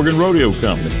Harper Morgan Rodeo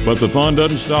Company. But the fun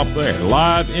doesn't stop there.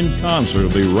 Live in concert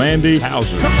will be Randy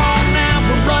Houser. Come on now,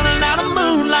 we're running out of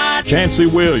moonlight. Chancey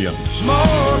Williams.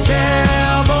 More cowboys.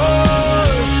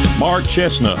 Mark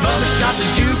Chestnut. Shot the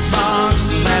jukebox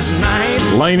last night.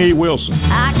 Lainey Wilson.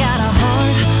 I got a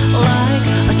heart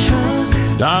like a truck.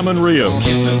 Diamond Rio.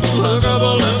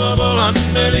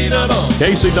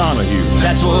 Casey Donahue.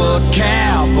 That's what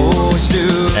cowboys do.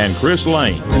 And Chris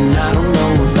Lane. And I don't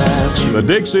know about you. The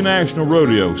Dixie National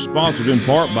Rodeo, sponsored in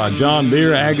part by John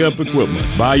Deere Ag Up Equipment.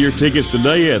 Buy your tickets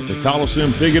today at the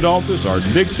Coliseum Ticket Office or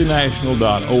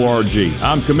dixienational.org.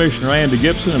 I'm Commissioner Andy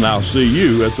Gibson, and I'll see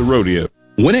you at the rodeo.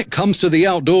 When it comes to the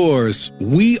outdoors,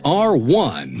 we are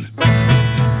one.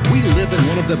 We live in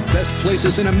one of the best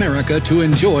places in America to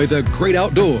enjoy the great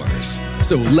outdoors.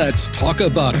 So let's talk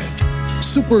about it.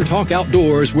 Super Talk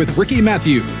Outdoors with Ricky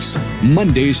Matthews.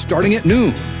 Mondays starting at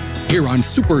noon. Here on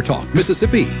Super Talk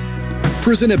Mississippi.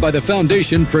 Presented by the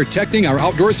Foundation Protecting Our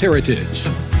Outdoors Heritage.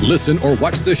 Listen or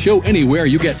watch the show anywhere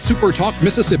you get Super Talk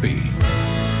Mississippi.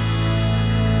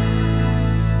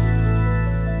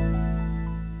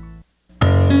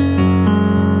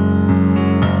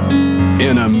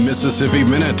 In a Mississippi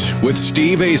Minute with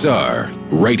Steve Azar,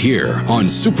 right here on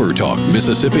Super Talk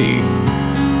Mississippi.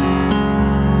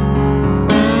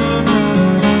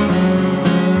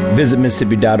 Visit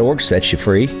Mississippi.org, sets you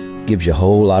free, gives you a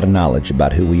whole lot of knowledge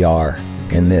about who we are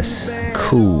in this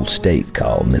cool state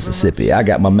called Mississippi. I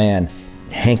got my man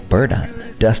Hank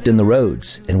Burdine, Dusting the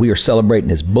Roads, and we are celebrating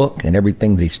his book and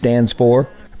everything that he stands for.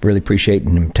 Really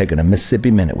appreciating him taking a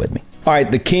Mississippi Minute with me. All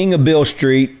right, the king of Bill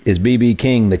Street is B.B.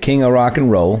 King, the king of rock and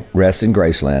roll, rests in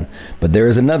Graceland. But there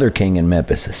is another king in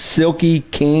Memphis, Silky,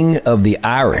 king of the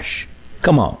Irish.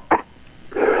 Come on.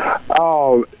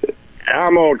 Oh,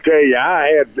 I'm going to tell you,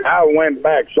 I went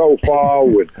back so far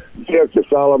with Silky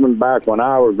Sullivan back when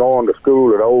I was going to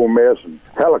school at Ole Miss, and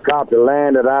helicopter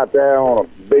landed out there on a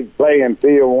big playing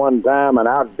field one time, and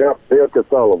I dumped Silky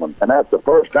Sullivan. And that's the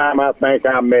first time I think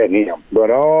I met him. But,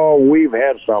 we've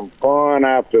had some fun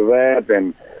after that.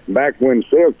 And back when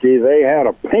Silky, they had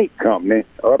a paint company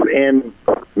up in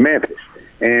Memphis,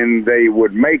 and they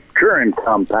would make curing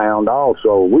compound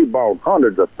also. We bought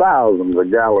hundreds of thousands of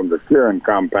gallons of curing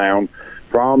compound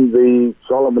from the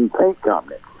Sullivan Paint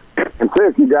Company. And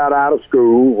Silky got out of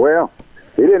school. Well,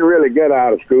 he didn't really get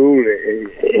out of school.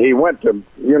 He went to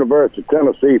University of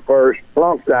Tennessee first,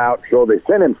 flunked out, so they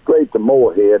sent him straight to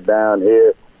Moorhead down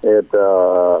here at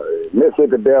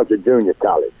Mississippi Delta Junior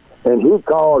College. And he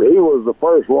was the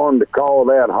first one to call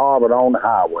that Harvard on the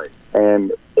highway.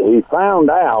 And he found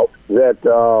out that,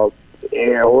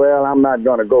 I'm not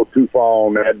going to go too far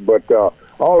on that, but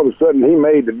all of a sudden he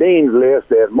made the dean's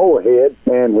list at Moorhead,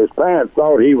 and his parents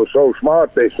thought he was so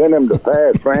smart they sent him to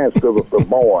Paris, France to the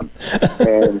Sorbonne.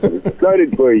 And he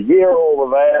studied for a year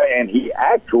over there, and he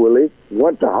actually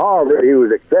went to Harvard. He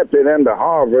was accepted into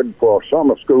Harvard for a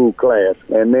summer school class,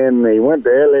 and then he went to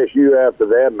LSU after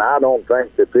that, and I don't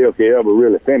think that Silky ever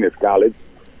really finished college.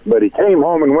 But he came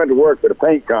home and went to work for the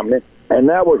paint company, and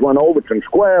that was when Overton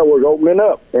Square was opening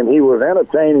up, and he was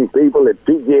entertaining people at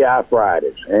TGI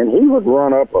Fridays. And he would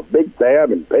run up a big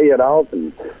tab and pay it off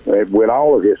and with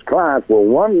all of his clients. Well,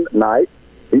 one night,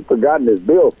 he'd forgotten his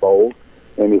billfold,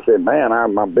 and he said, man,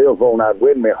 my billfold not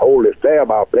with me. Hold this tab,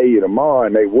 I'll pay you tomorrow.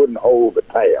 And they wouldn't hold the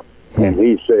tab. And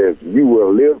he says, you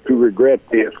will live to regret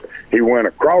this. He went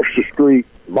across the street,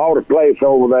 bought a place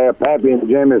over there, Pappy and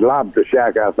Jimmy's Lobster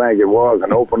Shack, I think it was,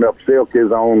 and opened up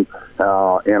Silky's on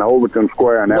in Overton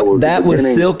Square, and that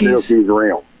was Silky's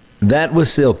realm. That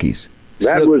was Silky's.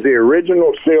 That was the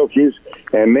original Silky's,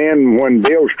 and then when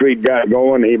Bill Street got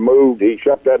going, he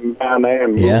shut that down there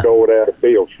and moved over there to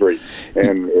Bill Street,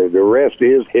 and the rest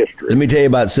is history. Let me tell you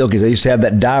about Silky's. They used to have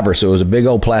that diver, so it was a big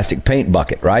old plastic paint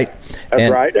bucket, right?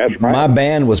 That's right. My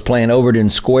band was playing Overton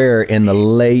Square in the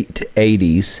late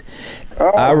 80s.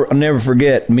 I'll never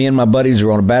forget, me and my buddies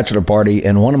were on a bachelor party,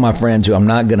 and one of my friends, who I'm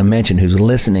not going to mention, who's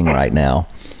listening right now,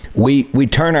 we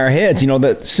turn our heads. You know,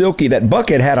 that Silky, that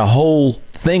bucket had a whole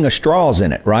thing of straws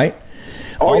in it, right?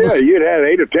 Oh, yeah, you'd had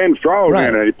 8 or 10 straws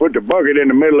in it. He put the bucket in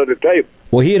the middle of the table.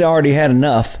 Well, he had already had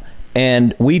enough,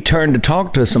 and we turned to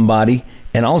talk to somebody,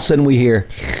 and all of a sudden we hear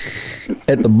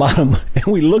at the bottom, and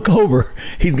we look over.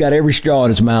 He's got every straw in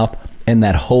his mouth, and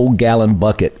that whole gallon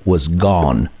bucket was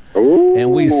gone. Ooh.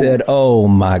 And we said, oh,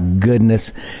 my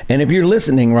goodness. And if you're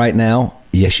listening right now,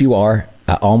 yes, you are.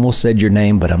 I almost said your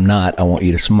name, but I'm not. I want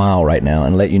you to smile right now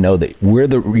and let you know that we're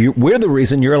the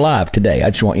reason you're alive today. I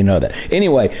just want you to know that.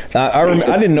 Anyway,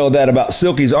 I didn't know that about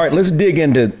Silky's. All right, let's dig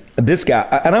into this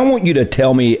guy. And I want you to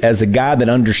tell me, as a guy that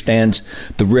understands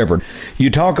the river, you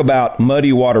talk about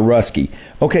Muddy Water Rusky.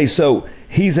 Okay, so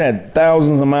he's had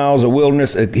thousands of miles of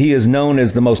wilderness. He is known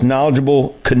as the most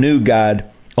knowledgeable canoe guide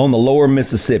on the lower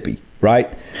Mississippi, right?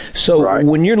 So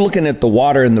when you're looking at the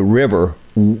water in the river,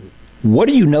 what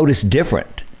do you notice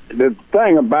different? The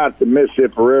thing about the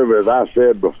Mississippi River, as I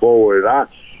said before, is I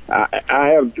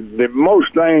have the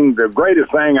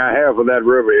greatest thing I have for that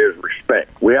river is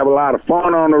respect. We have a lot of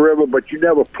fun on the river, but you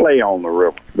never play on the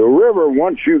river. The river,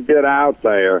 once you get out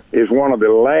there, is one of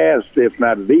the last, if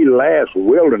not the last,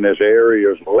 wilderness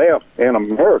areas left in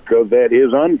America that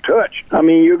is untouched. I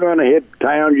mean, you're going to hit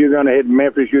towns, you're going to hit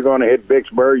Memphis, you're going to hit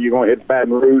Vicksburg, you're going to hit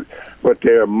Baton Rouge, but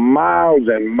there are miles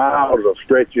and miles of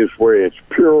stretches where it's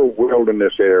pure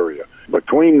wilderness area.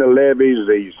 Between the levees,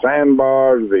 the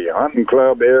sandbars, the hunting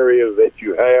club areas that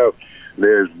you have,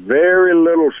 there's very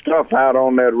little stuff out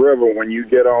on that river when you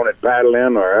get on it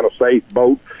paddling or in a safe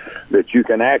boat that you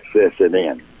can access it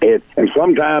in. And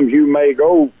sometimes you may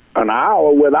go an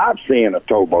hour without seeing a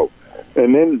towboat.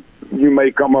 And then you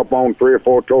may come up on 3 or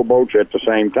 4 towboats at the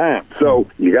same time. So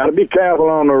you got to be careful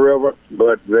on the river,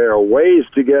 but there are ways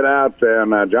to get out there.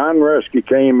 Now, John Rusky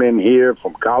came in here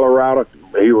from Colorado.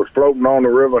 He was floating on the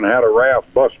river and had a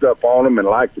raft bust up on him and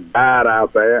liked to dive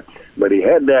out there. But he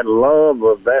had that love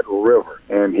of that river.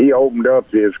 And he opened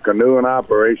up his canoeing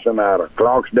operation out of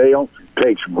Clarksdale,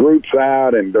 takes groups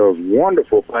out and does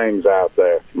wonderful things out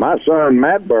there. My son,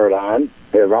 Matt Burdine,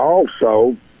 has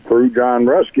also, through John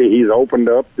Rusky, he's opened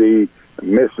up the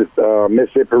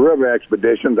Mississippi River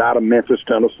expeditions out of Memphis,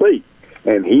 Tennessee.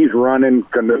 And he's running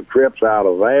canoe trips out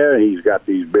of there. He's got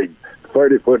these big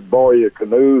 30-foot Boya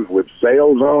canoes with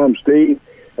sails on them, Steve,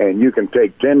 and you can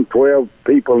take 10, 12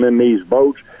 people in these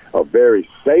boats. A very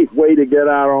safe way to get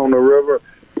out on the river.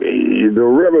 The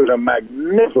river is a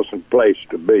magnificent place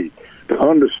to be. To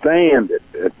understand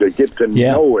it, to get to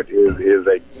know it is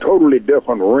a totally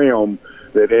different realm.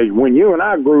 That when you and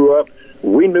I grew up,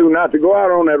 we knew not to go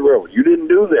out on that river. You didn't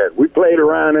do that. We played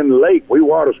around in the lake. We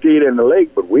water skied in the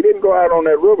lake, but we didn't go out on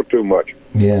that river too much.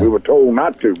 Yeah. We were told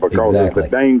not to because of the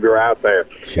danger out there.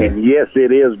 Sure. And yes,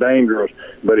 it is dangerous,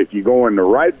 but if you go in the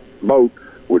right boat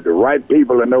with the right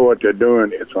people that know what they're doing,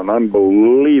 it's an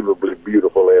unbelievably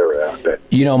beautiful area out there.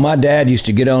 You know, my dad used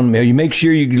to get on, you make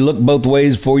sure you look both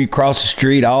ways before you cross the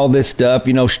street, all this stuff,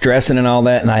 stressing and all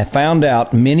that. And I found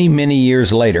out many, many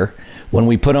years later, when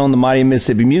we put on the Mighty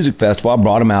Mississippi Music Festival, I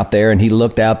brought him out there, and he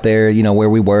looked out there, where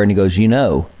we were, and he goes, these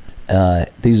are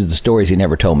the stories he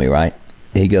never told me, right?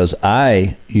 He goes,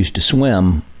 I used to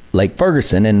swim Lake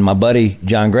Ferguson, and my buddy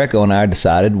John Greco and I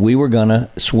decided we were going to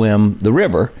swim the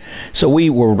river. So we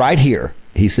were right here.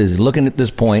 He says, looking at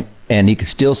this point, and he could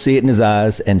still see it in his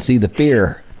eyes and see the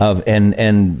fear of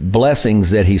and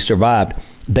blessings that he survived.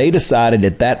 They decided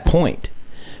at that point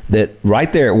that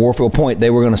right there at Warfield Point, they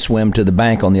were going to swim to the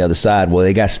bank on the other side. Well,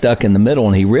 they got stuck in the middle,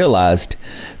 and he realized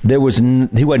he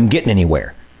wasn't getting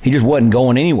anywhere. He just wasn't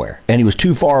going anywhere, and he was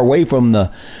too far away from the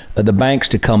banks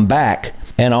to come back.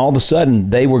 And all of a sudden,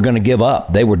 they were going to give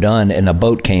up. They were done, and a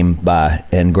boat came by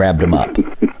and grabbed him up.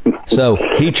 So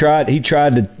he tried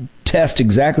to test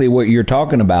exactly what you're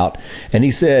talking about, and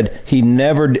he said he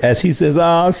never, as he says,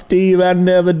 Steve, I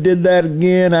never did that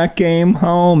again. I came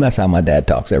home. That's how my dad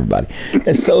talks, everybody.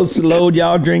 It's so slow.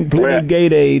 Y'all drink plenty of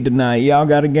Gatorade tonight. Y'all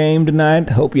got a game tonight.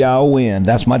 Hope y'all win.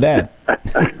 That's my dad.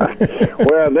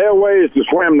 Well, there are ways to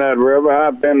swim that river.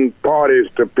 I've been parties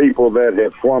to people that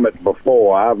have swum it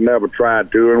before. I've never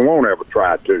tried to and won't ever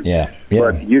try to. Yeah.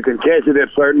 But you can catch it at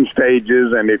certain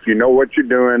stages, and if you know what you're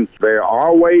doing, there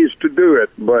are ways to do it,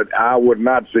 but I would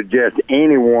not suggest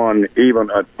anyone even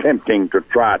attempting to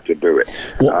try to do it.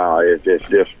 It's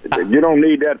just, you don't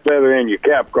need that feather in your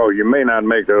cap because you may not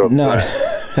make it up. No,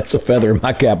 that's a feather in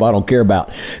my cap I don't care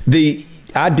about.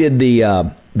 I did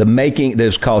the making. That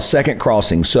was called Second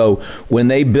Crossing. So when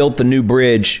they built the new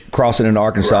bridge crossing into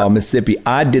Arkansas, Mississippi,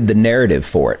 I did the narrative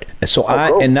for it. So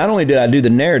and not only did I do the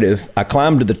narrative, I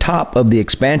climbed to the top of the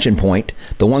expansion point,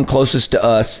 the one closest to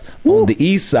us on the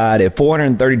east side at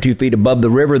 432 feet above the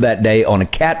river that day on a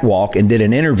catwalk and did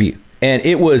an interview. And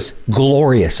it was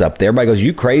glorious up there. Everybody goes,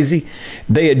 you crazy?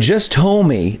 They had just told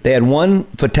me they had one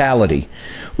fatality.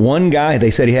 One guy, they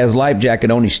said he has a life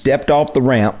jacket on. He stepped off the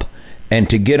ramp and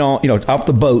to get on, off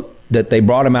the boat that they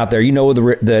brought him out there. You know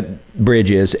where the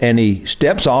bridge is. And he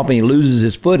steps off and he loses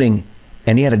his footing.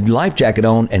 And he had a life jacket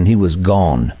on and he was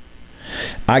gone.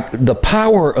 The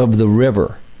power of the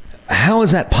river, how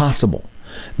is that possible?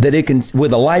 That it can,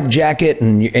 with a life jacket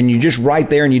and you just right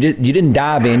there and you didn't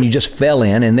dive in, you just fell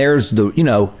in, and there's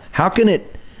how can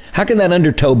that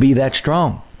undertow be that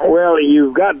strong? Well,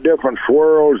 you've got different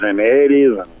swirls and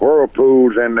eddies and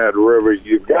whirlpools in that river.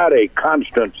 You've got a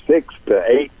constant 6 to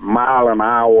 8 mile an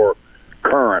hour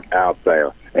current out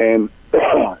there, and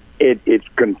it's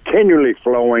continually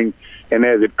flowing. And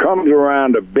as it comes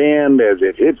around a bend, as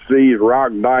it hits these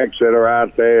rock dikes that are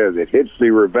out there, as it hits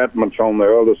the revetments on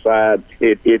the other side,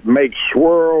 it makes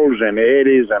swirls and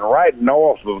eddies. And right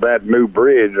north of that new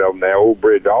bridge, of the old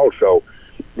bridge also,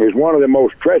 is one of the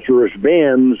most treacherous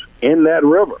bends in that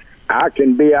river. I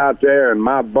can be out there in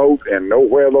my boat and know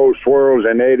where those swirls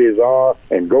and eddies are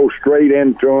and go straight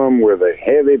into them with a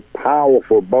heavy,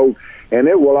 powerful boat, and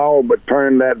it will all but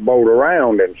turn that boat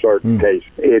around in certain cases.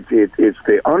 It's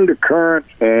the undercurrent,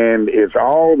 and it's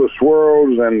all the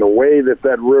swirls and the way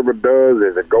that river does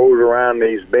as it goes around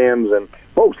these bends. And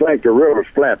folks think the river's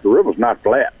flat. The river's not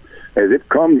flat. As it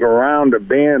comes around a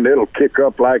bend, it'll kick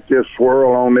up like this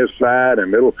swirl on this side,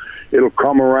 and it'll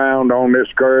come around on this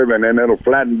curve, and then it'll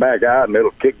flatten back out, and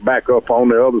it'll kick back up on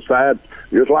the other side,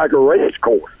 just like a race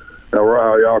course,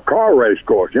 or a car race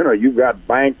course. You've got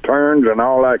bank turns and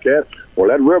all like that. Well,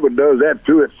 that river does that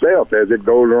to itself as it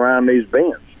goes around these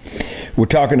bends. We're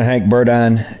talking to Hank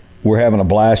Burdine. We're having a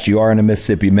blast. You are in a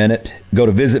Mississippi Minute. Go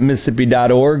to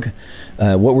visitmississippi.org.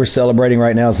 What we're celebrating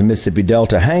right now is the Mississippi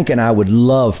Delta. Hank and I would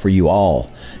love for you all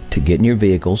to get in your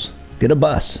vehicles, get a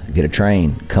bus, get a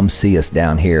train, come see us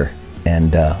down here,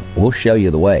 and we'll show you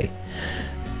the way.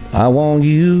 I want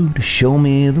you to show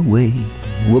me the way.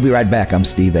 We'll be right back. I'm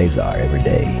Steve Azar every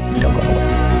day. Don't go away.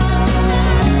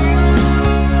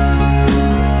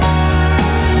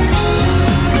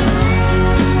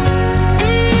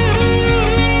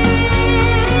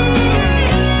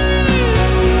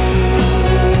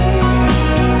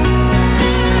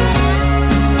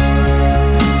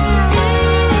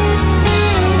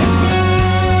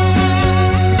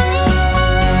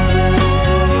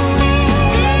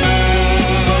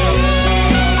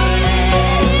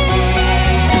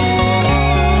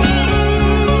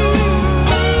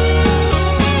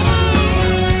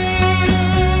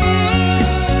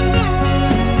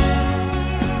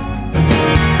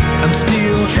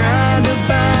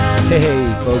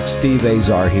 Steve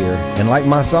Azar here, and like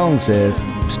my song says,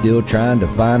 still trying to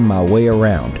find my way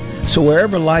around. So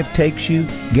wherever life takes you,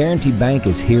 Guarantee Bank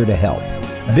is here to help.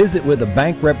 Visit with a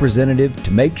bank representative to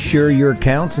make sure your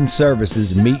accounts and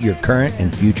services meet your current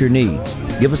and future needs.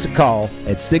 Give us a call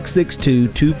at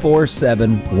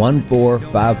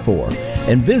 662-247-1454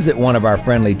 and visit one of our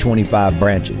friendly 25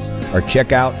 branches, or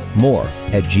check out more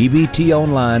at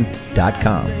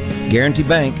gbtonline.com. Guarantee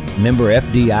Bank, member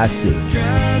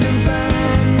FDIC.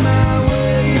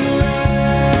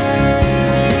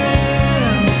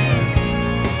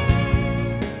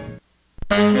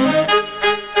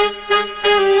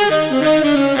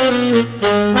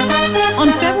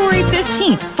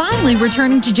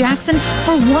 Returning to Jackson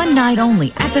for one night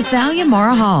only at the Thalia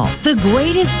Mara Hall. The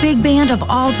greatest big band of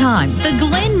all time, the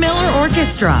Glenn Miller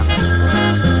Orchestra.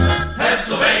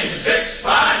 Pennsylvania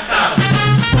 65000.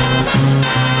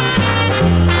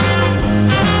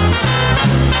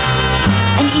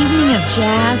 An evening of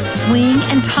jazz, swing,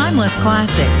 and timeless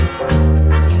classics.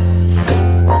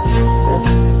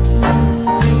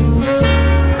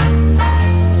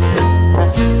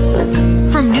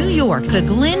 The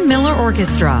Glenn Miller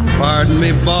Orchestra. Pardon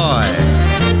me, boy,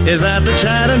 is that the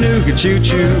Chattanooga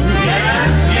Choo-Choo?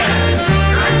 Yes, yes,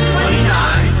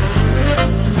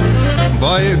 929.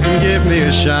 Boy, you can give me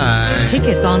a shine.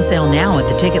 Tickets on sale now at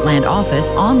the Ticketland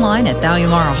office, online at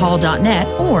ThaliaMaraHall.net,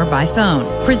 or by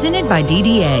phone. Presented by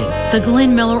DDA. The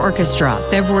Glenn Miller Orchestra,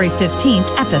 February 15th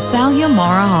at the Thalia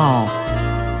Mara Hall.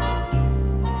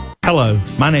 Hello,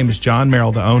 my name is John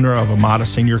Merrill, the owner of Amada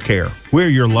Senior Care. We're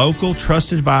your local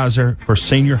trusted advisor for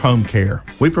senior home care.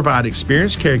 We provide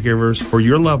experienced caregivers for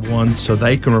your loved ones so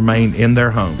they can remain in their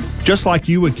home. Just like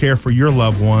you would care for your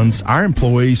loved ones, our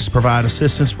employees provide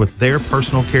assistance with their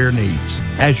personal care needs.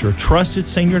 As your trusted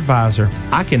senior advisor,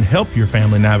 I can help your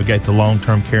family navigate the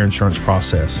long-term care insurance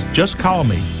process. Just call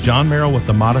me, John Merrill with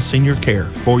Amada Senior Care,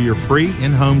 for your free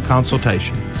in-home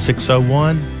consultation.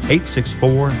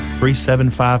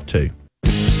 601-864-3752.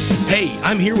 Hey,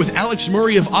 I'm here with Alex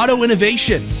Murray of Auto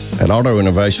Innovation. At Auto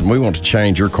Innovation, we want to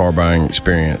change your car buying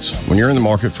experience. When you're in the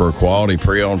market for a quality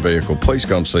pre-owned vehicle, please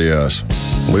come see us.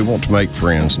 We want to make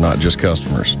friends, not just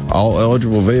customers. All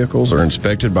eligible vehicles are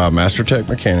inspected by a MasterTech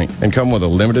mechanic and come with a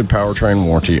limited powertrain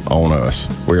warranty on us.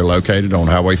 We are located on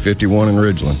Highway 51 in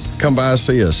Ridgeland. Come by and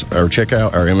see us or check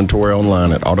out our inventory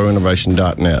online at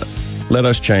autoinnovation.net. Let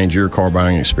us change your car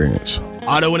buying experience.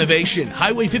 Auto Innovation,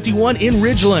 Highway 51 in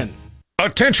Ridgeland.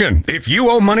 Attention! If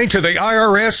you owe money to the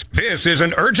IRS, this is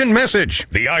an urgent message.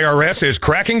 The IRS is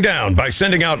cracking down by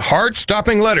sending out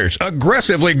heart-stopping letters,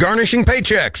 aggressively garnishing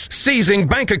paychecks, seizing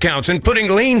bank accounts, and putting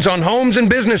liens on homes and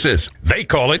businesses. They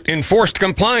call it enforced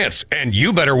compliance, and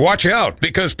you better watch out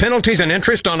because penalties and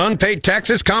interest on unpaid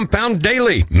taxes compound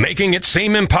daily, making it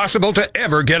seem impossible to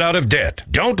ever get out of debt.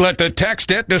 Don't let the tax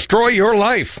debt destroy your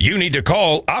life. You need to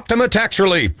call Optima Tax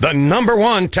Relief, the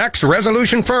 #1 tax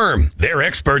resolution firm. They're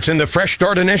experts in the Fresh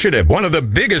Start Initiative, one of the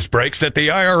biggest breaks that the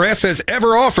IRS has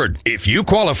ever offered. If you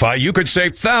qualify, you could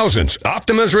save thousands.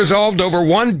 Optima's resolved over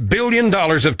 $1 billion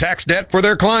of tax debt for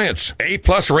their clients. A+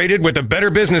 rated with the Better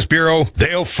Business Bureau,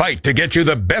 they'll fight to get you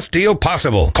the best deal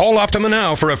possible. Call Optima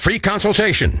now for a free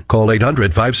consultation. Call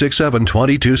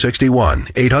 800-567-2261.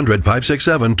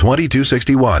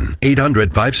 800-567-2261.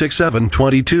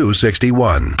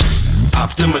 800-567-2261.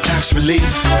 Optima Tax Relief.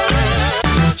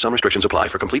 Some restrictions apply.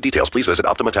 For complete details, please visit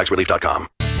OptimaTaxRelief.com.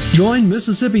 Join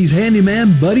Mississippi's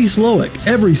handyman Buddy Slowick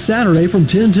every Saturday from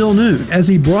 10 till noon as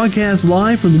he broadcasts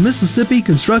live from the Mississippi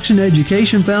Construction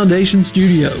Education Foundation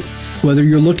studio. Whether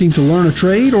you're looking to learn a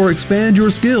trade or expand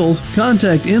your skills,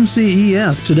 contact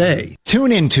MCEF today.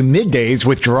 Tune in to Middays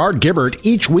with Gerard Gibbert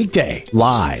each weekday,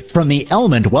 live from the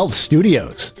Element Wealth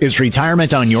Studios. Is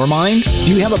retirement on your mind?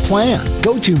 Do you have a plan?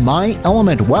 Go to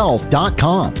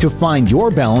myelementwealth.com to find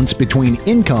your balance between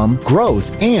income,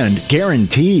 growth, and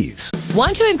guarantees.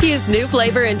 Want to infuse new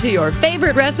flavor into your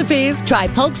favorite recipes? Try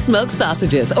Polk's smoked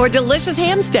sausages or delicious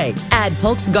ham steaks. Add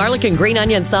Polk's garlic and green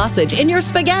onion sausage in your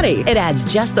spaghetti. It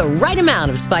adds just the right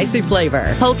amount of spicy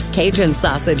flavor. Polk's Cajun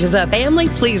sausage is a family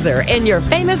pleaser in your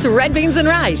famous red beans and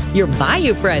rice. Your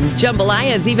Bayou Friends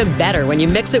jambalaya is even better when you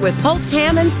mix it with Polk's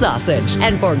ham and sausage.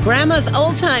 And for Grandma's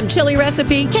old-time chili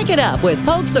recipe, kick it up with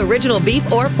Polk's original beef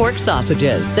or pork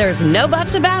sausages. There's no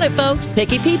buts about it, folks.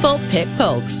 Picky people pick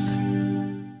Polk's.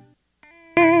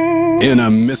 In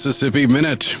a Mississippi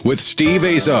Minute with Steve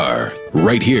Azar,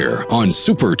 right here on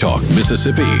Super Talk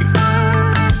Mississippi.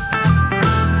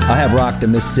 I have rocked a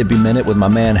Mississippi Minute with my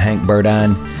man Hank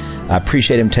Burdine. I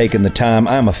appreciate him taking the time.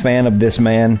 I'm a fan of this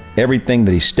man, everything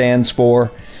that he stands for.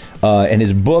 And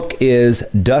his book is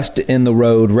Dust in the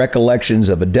Road, Recollections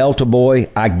of a Delta Boy.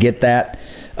 I get that.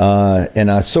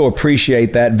 And I so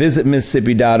appreciate that. Visit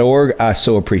Mississippi.org. I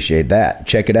so appreciate that.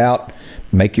 Check it out.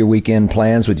 Make your weekend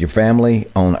plans with your family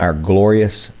on our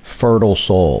glorious, fertile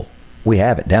soil. We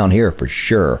have it down here for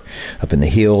sure, up in the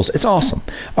hills. It's awesome.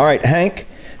 All right, Hank,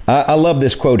 I love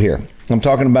this quote here. I'm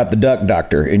talking about the Duck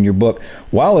Doctor in your book.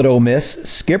 While at Ole Miss,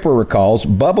 Skipper recalls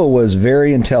Bubba was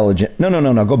very intelligent. No,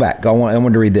 go back. I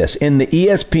want to read this. In the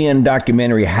ESPN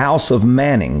documentary House of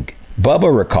Manning,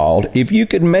 Bubba recalled, if you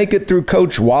could make it through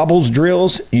Coach Wobble's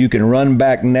drills, you can run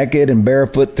back naked and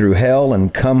barefoot through hell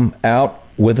and come out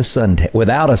with a suntan,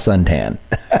 without a suntan.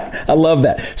 I love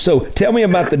that. So tell me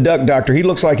about the Duck Doctor. He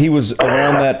looks like he was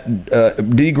around that.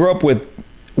 Did he grow up with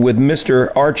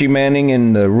Mr. Archie Manning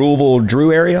in the Ruleville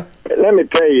Drew area? Let me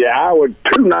tell you,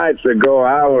 2 nights ago,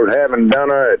 I was having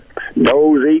dinner at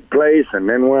Doe's Eat Place and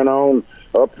then went on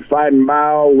up to Fighting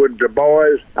Bow with the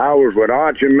boys. I was with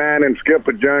Archie Manning,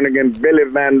 Skipper Jernigan, Billy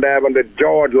Van Davender,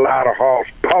 George Lauderhouse,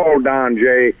 Paul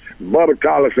Donjay, Bubba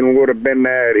Collison would have been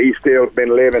there had he still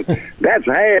been living. That's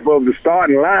half of the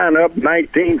starting lineup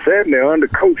 1970 under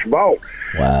Coach Ball.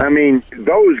 Wow. I mean,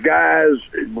 those guys,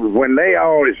 when they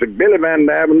all, Billy Van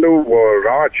Davender was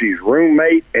Archie's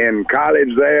roommate in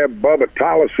college there. Bubba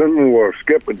Tollison was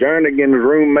Skipper Jernigan's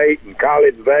roommate in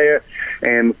college there.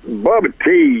 And Bubba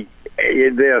T,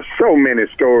 there's so many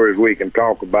stories we can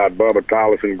talk about. Bubba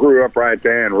Tollison grew up right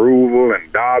there in Ruleville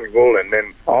and Dodgeville, and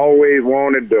then always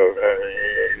wanted to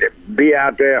be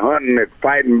out there hunting at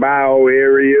Fighting Bow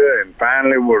area, and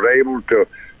finally was able to.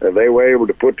 They were able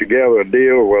to put together a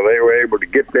deal where they were able to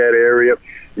get that area.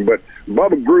 But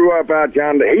Bubba grew up out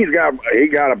yonder. He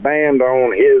got a band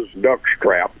on his duck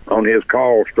strap, on his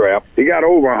call strap. He got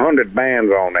over 100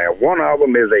 bands on there. One of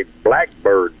them is a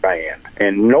Blackbird band,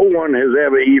 and no one has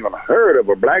ever even heard of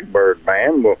a Blackbird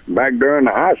band. Well, back during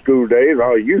the high school days,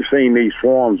 you've seen these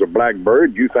swarms of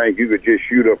blackbirds. You think you could just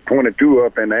shoot a 22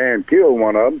 up in the air and kill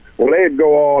one of them. Well, they'd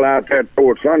go all out there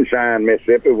toward Sunshine,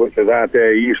 Mississippi, which is out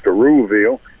there east of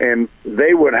Ruleville, and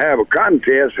they would have a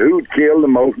contest who'd kill the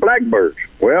most blackbirds.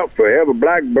 Well, for every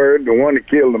blackbird, the one that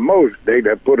killed the most, they'd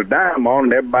have put a dime on,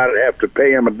 and everybody'd have to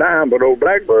pay him a dime, but old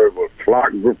blackbird was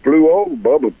flew over.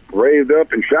 Bubba raised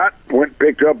up and shot,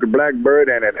 picked up the blackbird,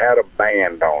 and it had a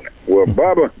band on it. Well,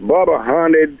 Bubba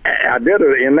hunted. I did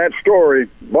it in that story.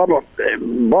 Bubba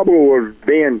was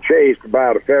being chased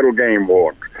by the federal game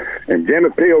wardens, and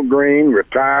Jennifer Peel Green,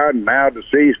 retired and now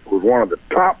deceased, was one of the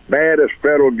top baddest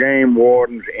federal game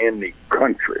wardens in the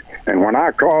country. And when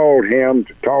I called him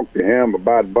to talk to him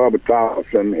about Bubba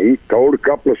Tolleson, he told a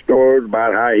couple of stories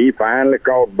about how he finally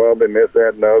caught Bubba and this,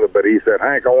 that, and the other. But he said,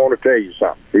 Hank, I want to tell you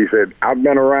something. He said, I've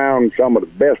been around some of the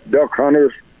best duck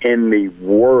hunters in the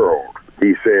world.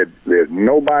 He said, there's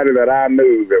nobody that I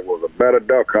knew that was a better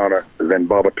duck hunter than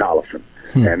Bubba Tolleson.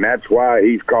 And that's why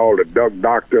he's called a duck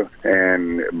doctor.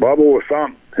 And Bubba was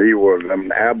something. He was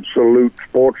an absolute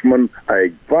sportsman,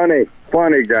 a funny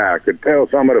guy. Could tell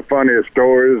some of the funniest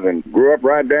stories, and grew up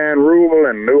right there in Ruleville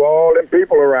and knew all the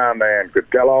people around there and could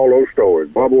tell all those stories.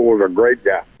 Bubba was a great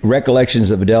guy.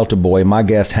 Recollections of a Delta Boy, my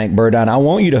guest, Hank Burdine. I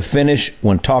want you to finish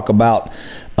when talk about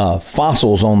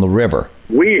fossils on the river.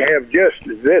 We have just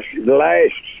this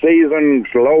last season,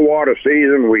 low water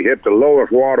season, we hit the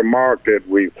lowest water mark that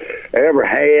we've ever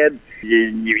had.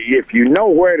 If you know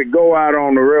where to go out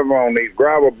on the river on these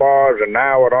gravel bars, and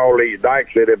now with all these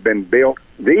dikes that have been built,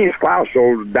 these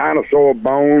fossils, dinosaur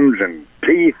bones and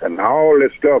teeth and all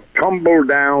this stuff tumble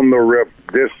down the river.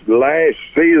 This last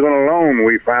season alone,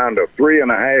 we found a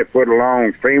 3.5 foot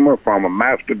long femur from a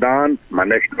mastodon. My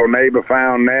next door neighbor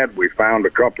found that. We found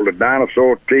a couple of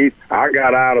dinosaur teeth. I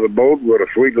got out of the boat with a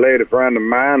sweet lady friend of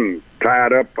mine and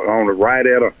tied up on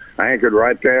the anchored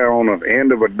right there on the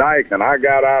end of a dike, and I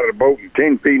got out of the boat and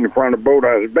 10 feet in front of the boat.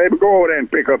 I said, baby, go over there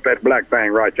and pick up that black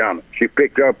thing right yonder. She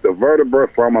picked up the vertebra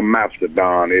from a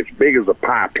mastodon. It's big as a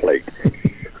pie plate.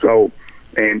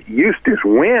 And Eustace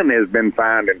Wynn has been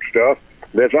finding stuff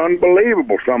that's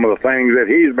unbelievable, some of the things that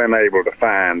he's been able to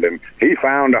find. And he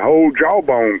found a whole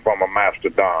jawbone from a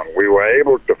mastodon. We were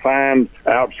able to find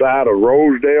outside of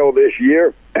Rosedale this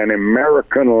year an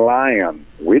American lion.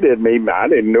 I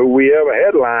didn't know we ever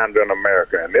had lions in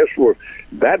America. And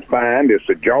that find is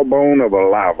the jawbone of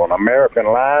an American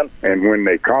lion. And when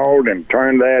they called and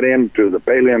turned that into the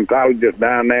paleontologist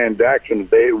down there in Jackson,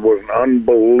 it was an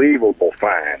unbelievable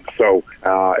find. So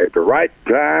at the right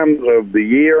times of the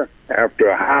year, after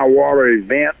a high water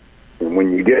event,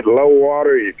 when you get low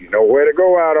water, if you know where to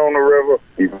go out on the river,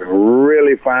 you can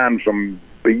really find some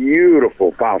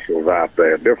beautiful fossils out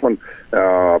there. Different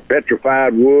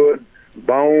petrified wood,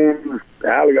 bones,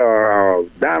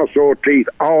 dinosaur teeth,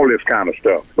 all this kind of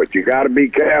stuff. But you got to be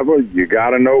careful. You got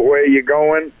to know where you're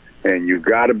going, and you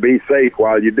got to be safe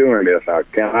while you're doing this. I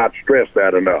cannot stress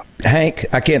that enough. Hank,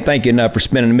 I can't thank you enough for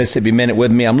spending the Mississippi Minute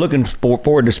with me. I'm looking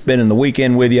forward to spending the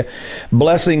weekend with you.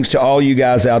 Blessings to all you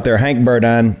guys out there. Hank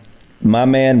Burdine, my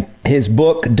man, his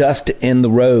book, Dust in the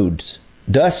Roads.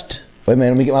 Wait a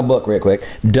minute, let me get my book real quick.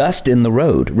 Dust in the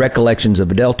Road, Recollections of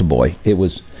a Delta Boy. It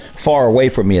was far away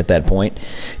from me at that point.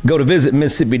 Go to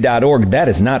visitmississippi.org. That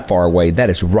is not far away. That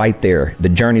is right there. The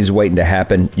journey's waiting to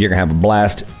happen. You're going to have a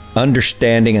blast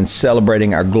understanding and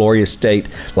celebrating our glorious state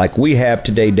like we have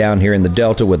today down here in the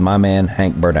Delta with my man,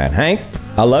 Hank Burdine. Hank,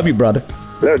 I love you, brother.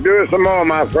 Let's do it some more,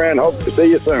 my friend. Hope to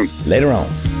see you soon. Later on.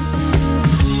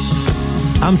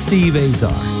 I'm Steve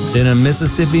Azar. In a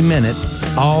Mississippi Minute,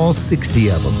 all 60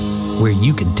 of them, where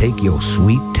you can take your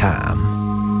sweet time.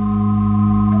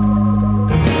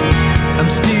 I'm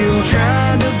still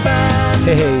trying to find.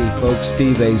 Hey, folks,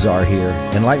 Steve Azar here.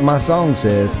 And like my song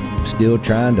says, I'm still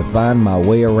trying to find my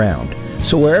way around.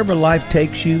 So wherever life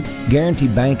takes you, Guarantee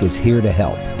Bank is here to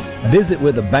help. Visit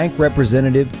with a bank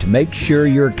representative to make sure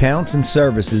your accounts and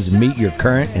services meet your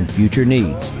current and future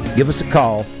needs. Give us a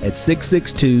call at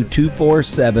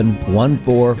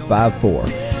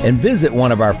 662-247-1454 and visit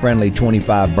one of our friendly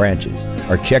 25 branches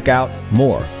or check out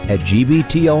more at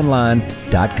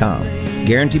gbtonline.com.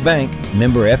 Guarantee Bank,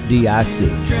 member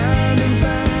FDIC.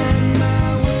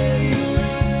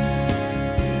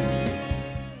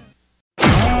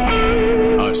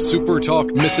 A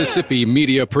SuperTalk Mississippi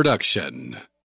media production.